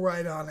stroll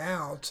right on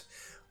out.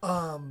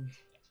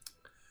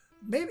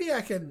 Maybe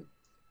I can.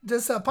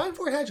 Does Pine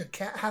Forge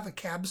have a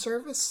cab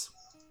service?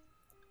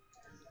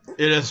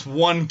 It has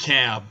one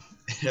cab.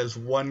 It has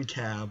one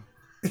cab.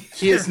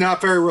 He is not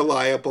very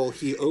reliable.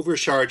 He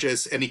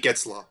overcharges and he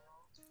gets low.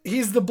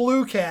 He's the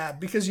blue cab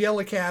because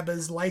yellow cab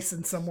is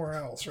licensed somewhere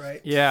else,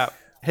 right? Yeah.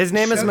 His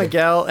name is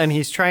Miguel, and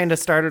he's trying to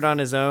start it on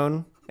his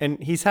own.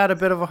 And he's had a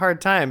bit of a hard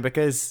time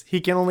because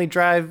he can only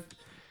drive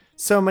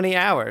so many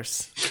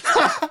hours.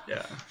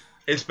 Yeah.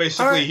 It's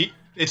basically,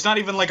 it's not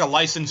even like a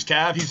licensed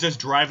cab. He's just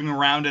driving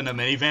around in a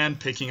minivan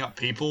picking up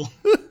people.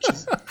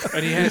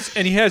 And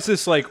he has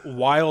this like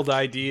wild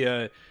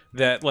idea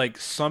that like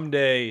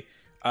someday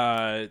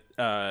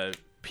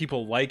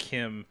people like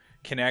him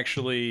can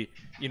actually,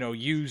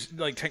 use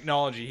like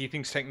technology. He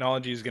thinks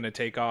technology is going to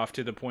take off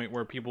to the point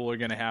where people are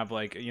going to have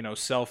like,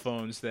 cell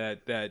phones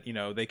that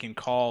they can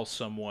call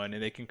someone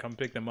and they can come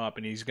pick them up,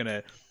 and he's going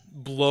to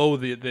blow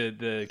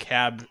the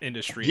cab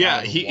industry. Yeah,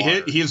 out of the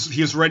water.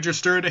 he's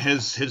registered.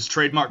 His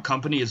trademark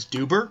company is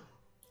Duber.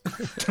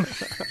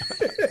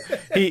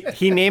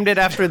 He named it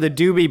after the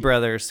Doobie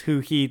Brothers, who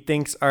he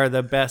thinks are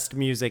the best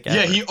music ever.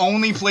 Yeah, he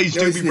only plays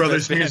Doobie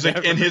Brothers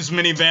music in his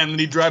minivan, and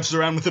he drives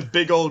around with a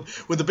big old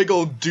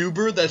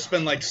Duber that's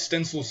been like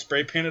stencil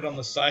spray painted on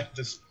the side of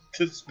this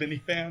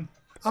minivan.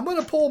 I'm going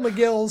to pull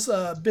Miguel's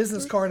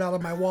business card out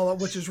of my wallet,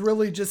 which is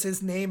really just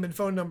his name and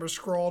phone number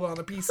scrawled on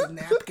a piece of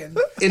napkin.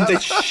 In the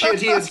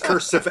shittiest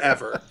cursive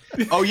ever.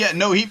 Oh, yeah,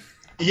 no,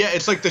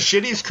 it's like the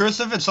shittiest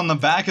cursive. It's on the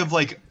back of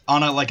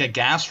on a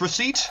gas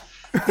receipt.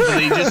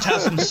 And he just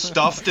has them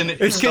stuffed in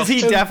it. It's because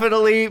he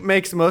definitely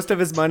makes most of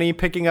his money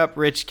picking up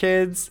rich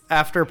kids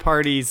after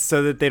parties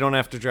so that they don't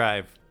have to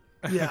drive.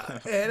 Yeah,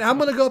 and I'm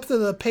gonna go up to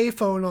the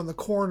payphone on the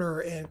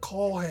corner and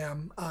call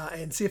him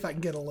and see if I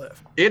can get a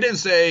lift. It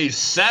is a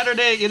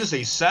Saturday. It is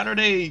a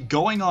Saturday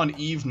going on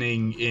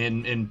evening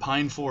in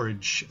Pine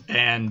Forge,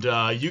 and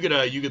you get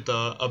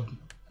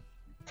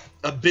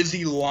a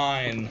busy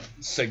line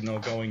signal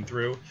going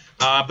through.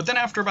 But then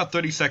after about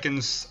 30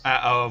 seconds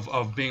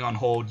of being on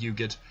hold, you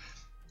get,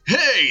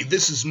 "Hey,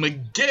 this is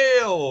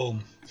Miguel.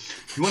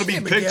 You want to be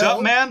picked Miguel?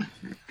 up, man?"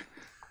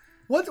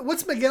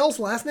 What's Miguel's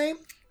last name?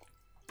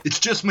 It's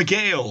just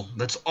Miguel.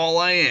 That's all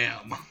I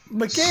am.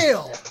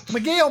 Miguel.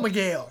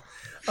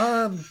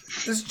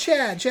 This is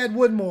Chad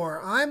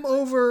Woodmore. I'm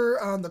over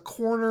on the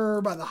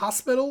corner by the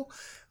hospital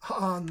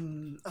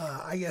on,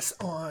 I guess,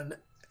 on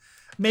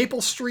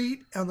Maple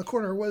Street, on the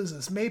corner, what is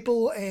this?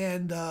 Maple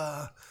and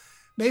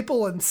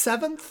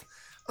 7th.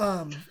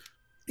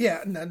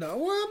 Yeah, no.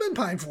 Well, I'm in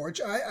Pine Forge.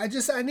 I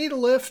need a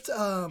lift.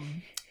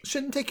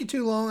 Shouldn't take you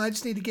too long. I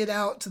just need to get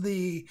out to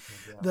the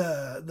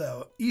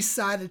east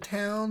side of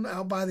town,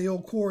 out by the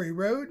old quarry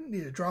road.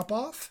 Need to drop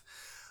off.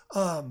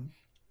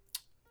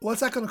 What's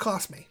that going to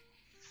cost me?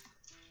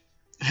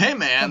 Hey,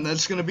 man,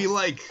 that's gonna be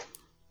like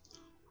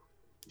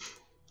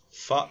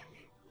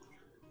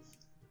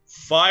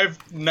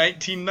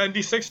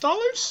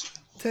 $1996.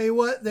 Tell you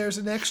what, there's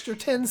an extra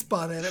 10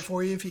 spot in it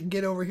for you if you can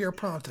get over here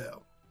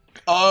pronto.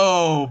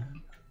 Oh,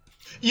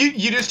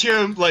 you just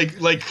hear like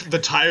the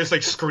tires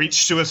like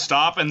screech to a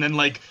stop, and then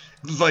like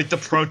the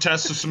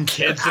protests of some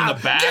kids in the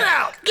back.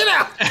 Get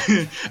out!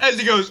 As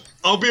he goes,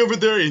 "I'll be over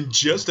there in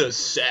just a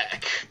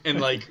sec," and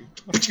like.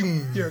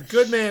 You're a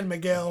good man,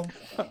 Miguel.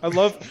 I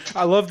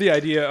love the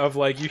idea of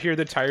like you hear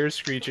the tires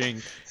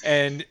screeching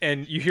and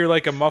you hear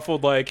like a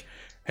muffled like,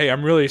 "Hey,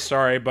 I'm really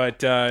sorry,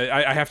 but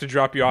I have to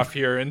drop you off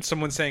here," and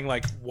someone saying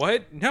like,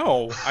 "What?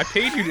 No, I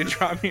paid you to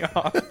drop me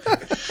off."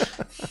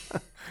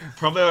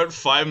 Probably about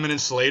 5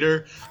 minutes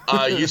later,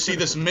 you see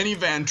this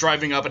minivan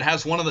driving up. It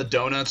has one of the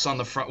donuts on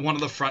the front, one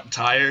of the front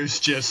tires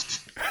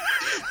just.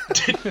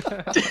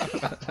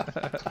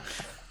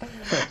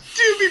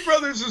 Doobie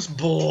Brothers is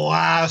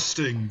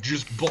blasting,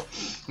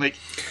 like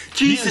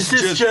Jesus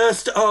is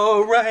just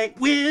all right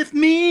with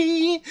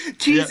me.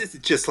 Jesus,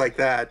 just like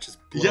that. Just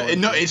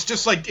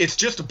it's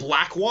just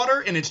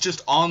Blackwater, and it's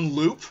just on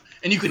loop,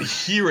 and you can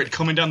hear it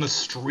coming down the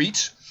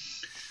street.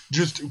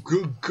 Just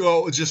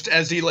go, just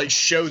as he like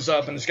shows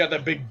up, and it's got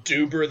that big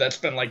doober that's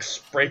been like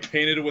spray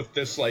painted with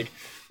this like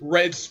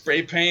red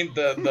spray paint.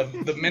 The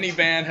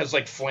minivan has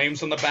like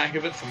flames on the back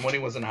of it from when he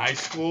was in high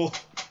school.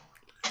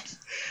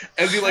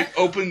 As he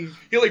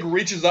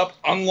reaches up,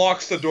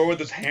 unlocks the door with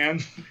his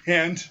hand,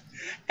 and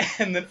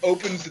then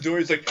opens the door.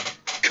 He's like,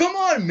 "Come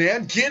on,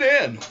 man, get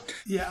in."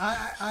 Yeah,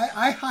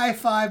 I high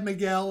five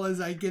Miguel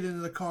as I get into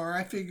the car.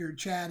 I figured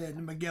Chad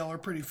and Miguel are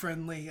pretty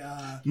friendly.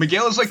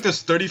 Miguel is like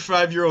this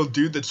 35-year-old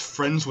dude that's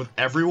friends with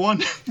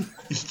everyone.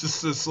 He's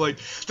just this like,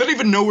 doesn't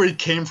even know where he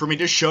came from. He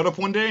just showed up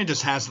one day and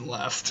just hasn't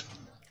left.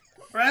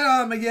 Right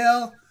on,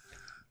 Miguel.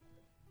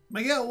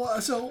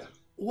 Miguel, so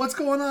what's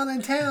going on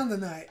in town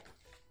tonight?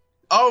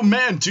 Oh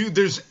man, dude,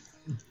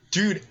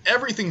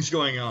 everything's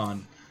going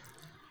on.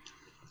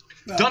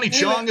 Donnie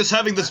Chong is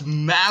having this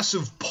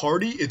massive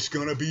party. It's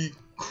gonna be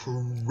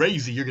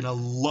crazy. You're gonna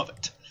love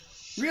it.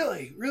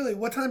 Really?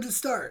 What time does it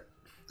start?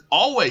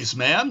 Always,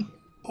 man.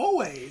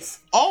 Always.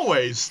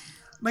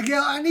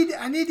 Miguel, I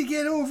need to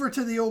get over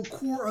to the old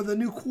the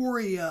new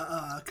quarry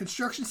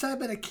construction site,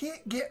 but I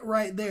can't get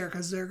right there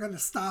because they're gonna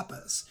stop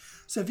us.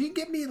 So if you can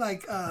get me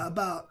like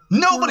about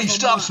nobody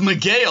stops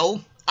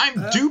Miguel. I'm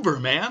Duber,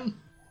 man.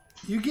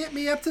 You get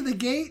me up to the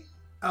gate,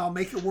 I'll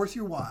make it worth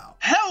your while.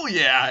 Hell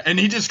yeah! And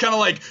he just kind of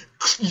like,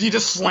 he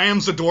just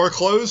slams the door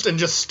closed and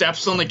just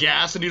steps on the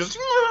gas, and he just,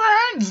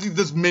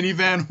 this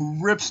minivan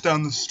rips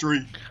down the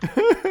street.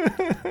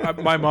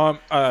 My mom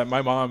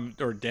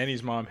or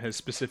Danny's mom has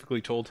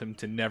specifically told him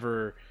to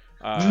never.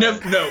 No,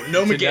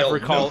 Miguel.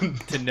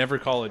 To never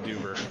call a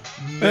Duber.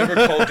 Never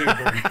call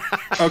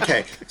Duber.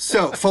 Okay,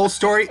 so full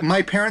story.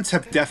 My parents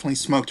have definitely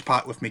smoked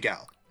pot with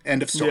Miguel.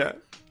 End of story. Yeah.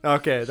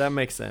 Okay, that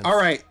makes sense. All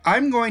right,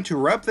 I'm going to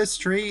rub this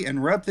tree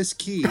and rub this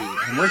key,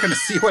 and we're going to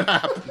see what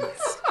happens.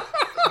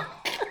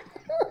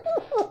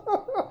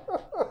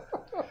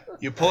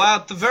 You pull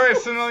out the very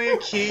familiar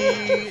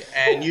key,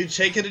 and you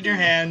take it in your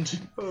hand.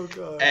 Oh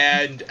God!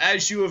 And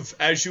as you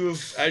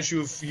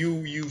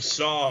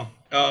saw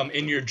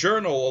in your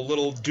journal, a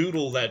little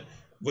doodle that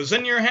was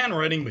in your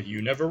handwriting, but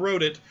you never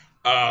wrote it.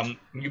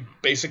 You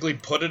basically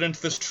put it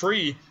into this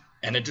tree,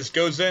 and it just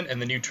goes in,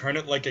 and then you turn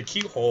it like a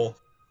keyhole.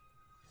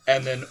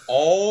 And then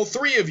all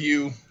three of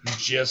you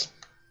just...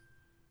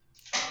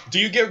 Do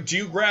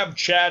you grab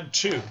Chad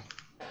too?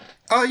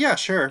 Oh, yeah,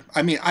 sure.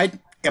 I mean,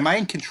 am I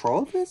in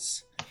control of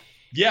this?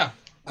 Yeah.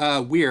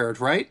 Weird,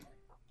 right?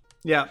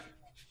 Yeah.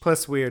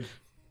 Plus weird.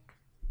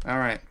 All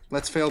right,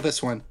 let's fail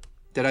this one.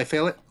 Did I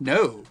fail it?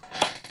 No.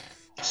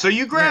 So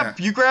you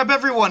grab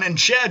everyone, and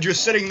Chad, you're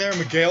sitting there,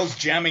 Miguel's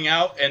jamming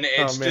out, and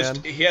it's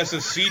just, he has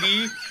a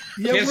CD.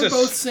 Yeah, we're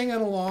both singing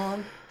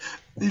along.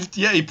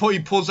 Yeah, he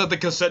pulls out the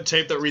cassette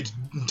tape that reads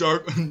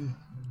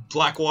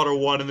Blackwater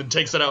 1 and then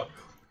takes it out.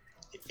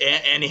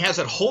 and he has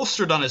it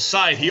holstered on his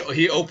side.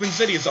 He opens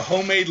it. He has a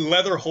homemade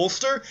leather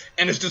holster,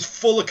 and it's just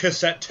full of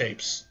cassette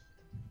tapes.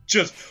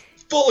 Just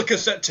full of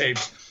cassette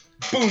tapes.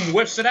 Boom,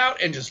 whips it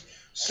out and just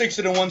sticks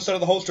it in one side of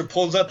the holster,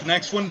 pulls out the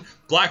next one,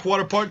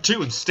 Blackwater Part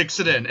 2, and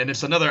sticks it in. And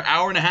it's another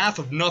hour and a half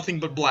of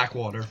nothing but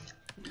Blackwater.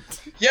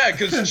 Yeah,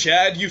 because,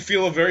 Chad, you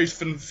feel a very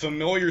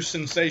familiar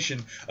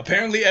sensation.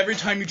 Apparently, every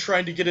time you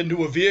try to get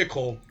into a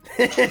vehicle,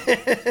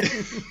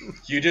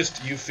 you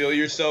feel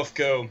yourself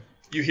go,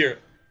 you hear,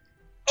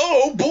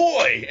 oh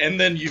boy! And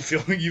then you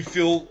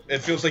feel,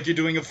 it feels like you're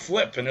doing a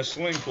flip in a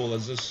swimming pool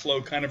as a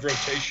slow kind of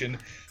rotation.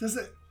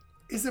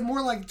 Is it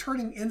more like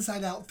turning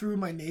inside out through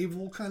my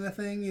navel kind of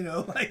thing? You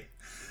know, like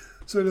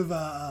sort of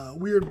a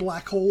weird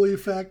black hole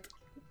effect.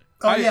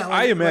 Oh,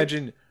 I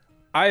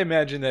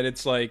imagine that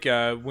it's like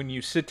when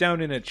you sit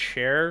down in a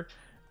chair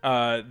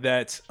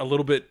that's a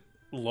little bit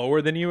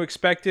lower than you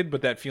expected,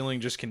 but that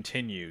feeling just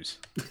continues.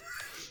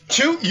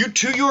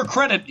 To your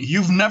credit,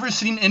 you've never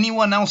seen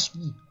anyone else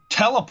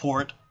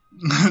teleport,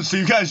 so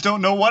you guys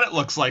don't know what it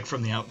looks like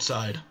from the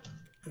outside.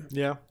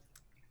 Yeah.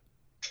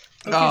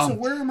 Okay, so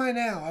where am I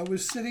now? I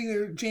was sitting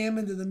there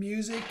jamming to the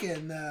music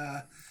and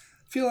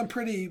feeling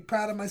pretty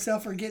proud of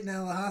myself for getting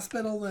out of the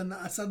hospital. Then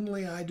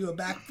suddenly I do a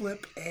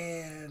backflip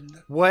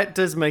and... What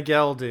does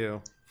Miguel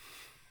do?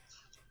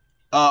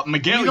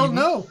 Miguel, you don't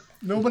know.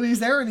 Nobody's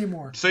there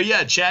anymore. So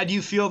yeah, Chad,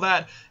 you feel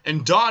that,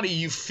 and Dottie,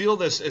 you feel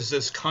this as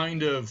this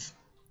kind of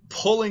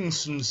pulling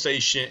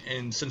sensation,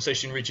 and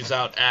sensation reaches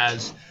out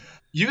as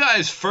you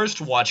guys first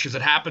watch, because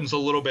it happens a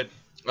little bit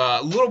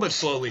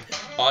slowly.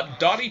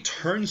 Dottie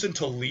turns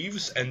into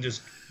leaves and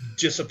just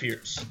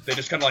disappears. They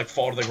just kind of like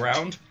fall to the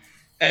ground,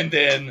 and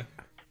then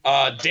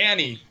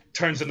Danny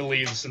turns into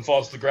leaves and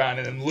falls to the ground,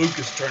 and then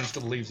Lucas turns to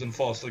the leaves and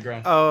falls to the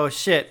ground. Oh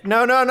shit!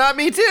 No, not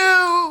me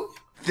too.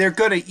 They're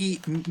gonna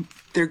eat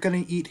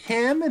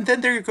him, and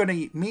then they're gonna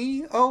eat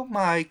me. Oh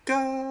my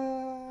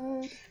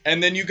god!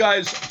 And then you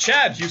guys,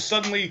 Chad, you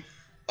suddenly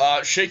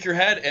shake your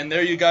head, and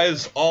there you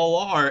guys all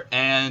are,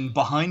 and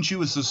behind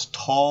you is this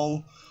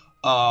tall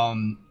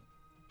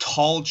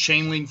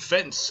chain link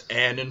fence,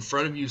 and in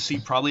front of you see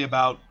probably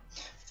about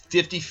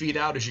 50 feet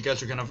out as you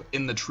guys are kind of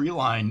in the tree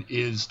line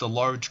is the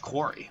large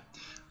quarry.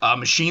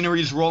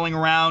 Machinery's rolling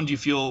around. You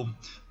feel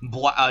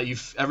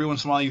every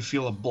once in a while you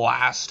feel a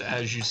blast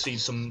as you see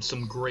some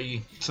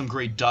gray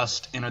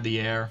dust enter the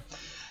air,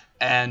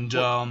 and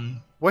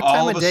what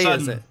time of day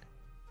is it?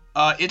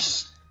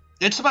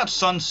 It's about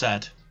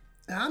sunset.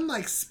 I'm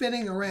like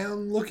spinning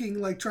around,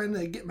 looking like trying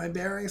to get my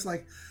bearings.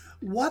 Like,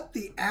 what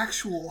the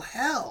actual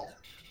hell?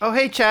 Oh,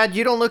 hey, Chad,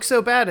 you don't look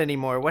so bad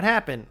anymore. What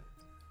happened?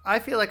 I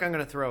feel like I'm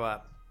going to throw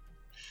up.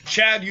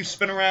 Chad, you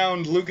spin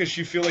around. Lucas,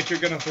 you feel like you're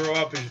going to throw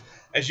up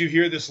as you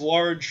hear this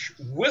large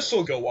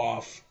whistle go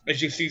off, as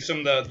you see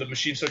some of the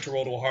machines start to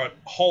roll to a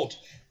halt.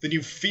 Then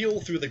you feel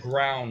through the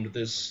ground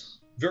this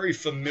very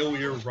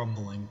familiar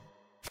rumbling.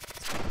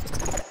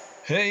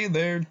 Hey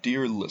there,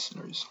 dear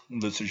listeners.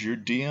 This is your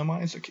DM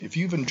Isaac. If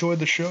you've enjoyed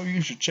the show,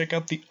 you should check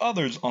out the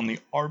others on the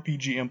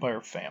RPG Empire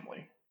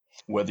family.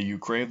 Whether you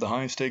crave the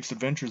high-stakes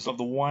adventures of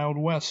the Wild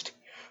West,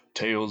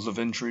 tales of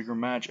intrigue or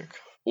magic,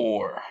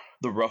 or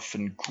the rough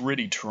and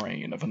gritty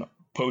terrain of a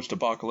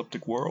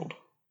post-apocalyptic world,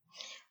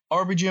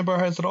 RPG Empire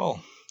has it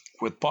all,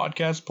 with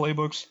podcasts,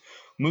 playbooks,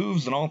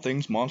 moves, and all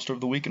things Monster of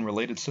the Week and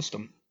related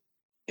system.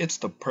 It's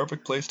the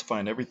perfect place to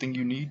find everything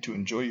you need to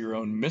enjoy your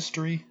own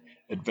mystery,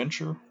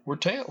 adventure, or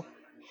tale.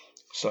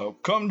 So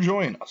come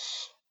join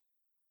us.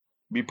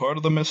 Be part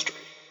of the mystery.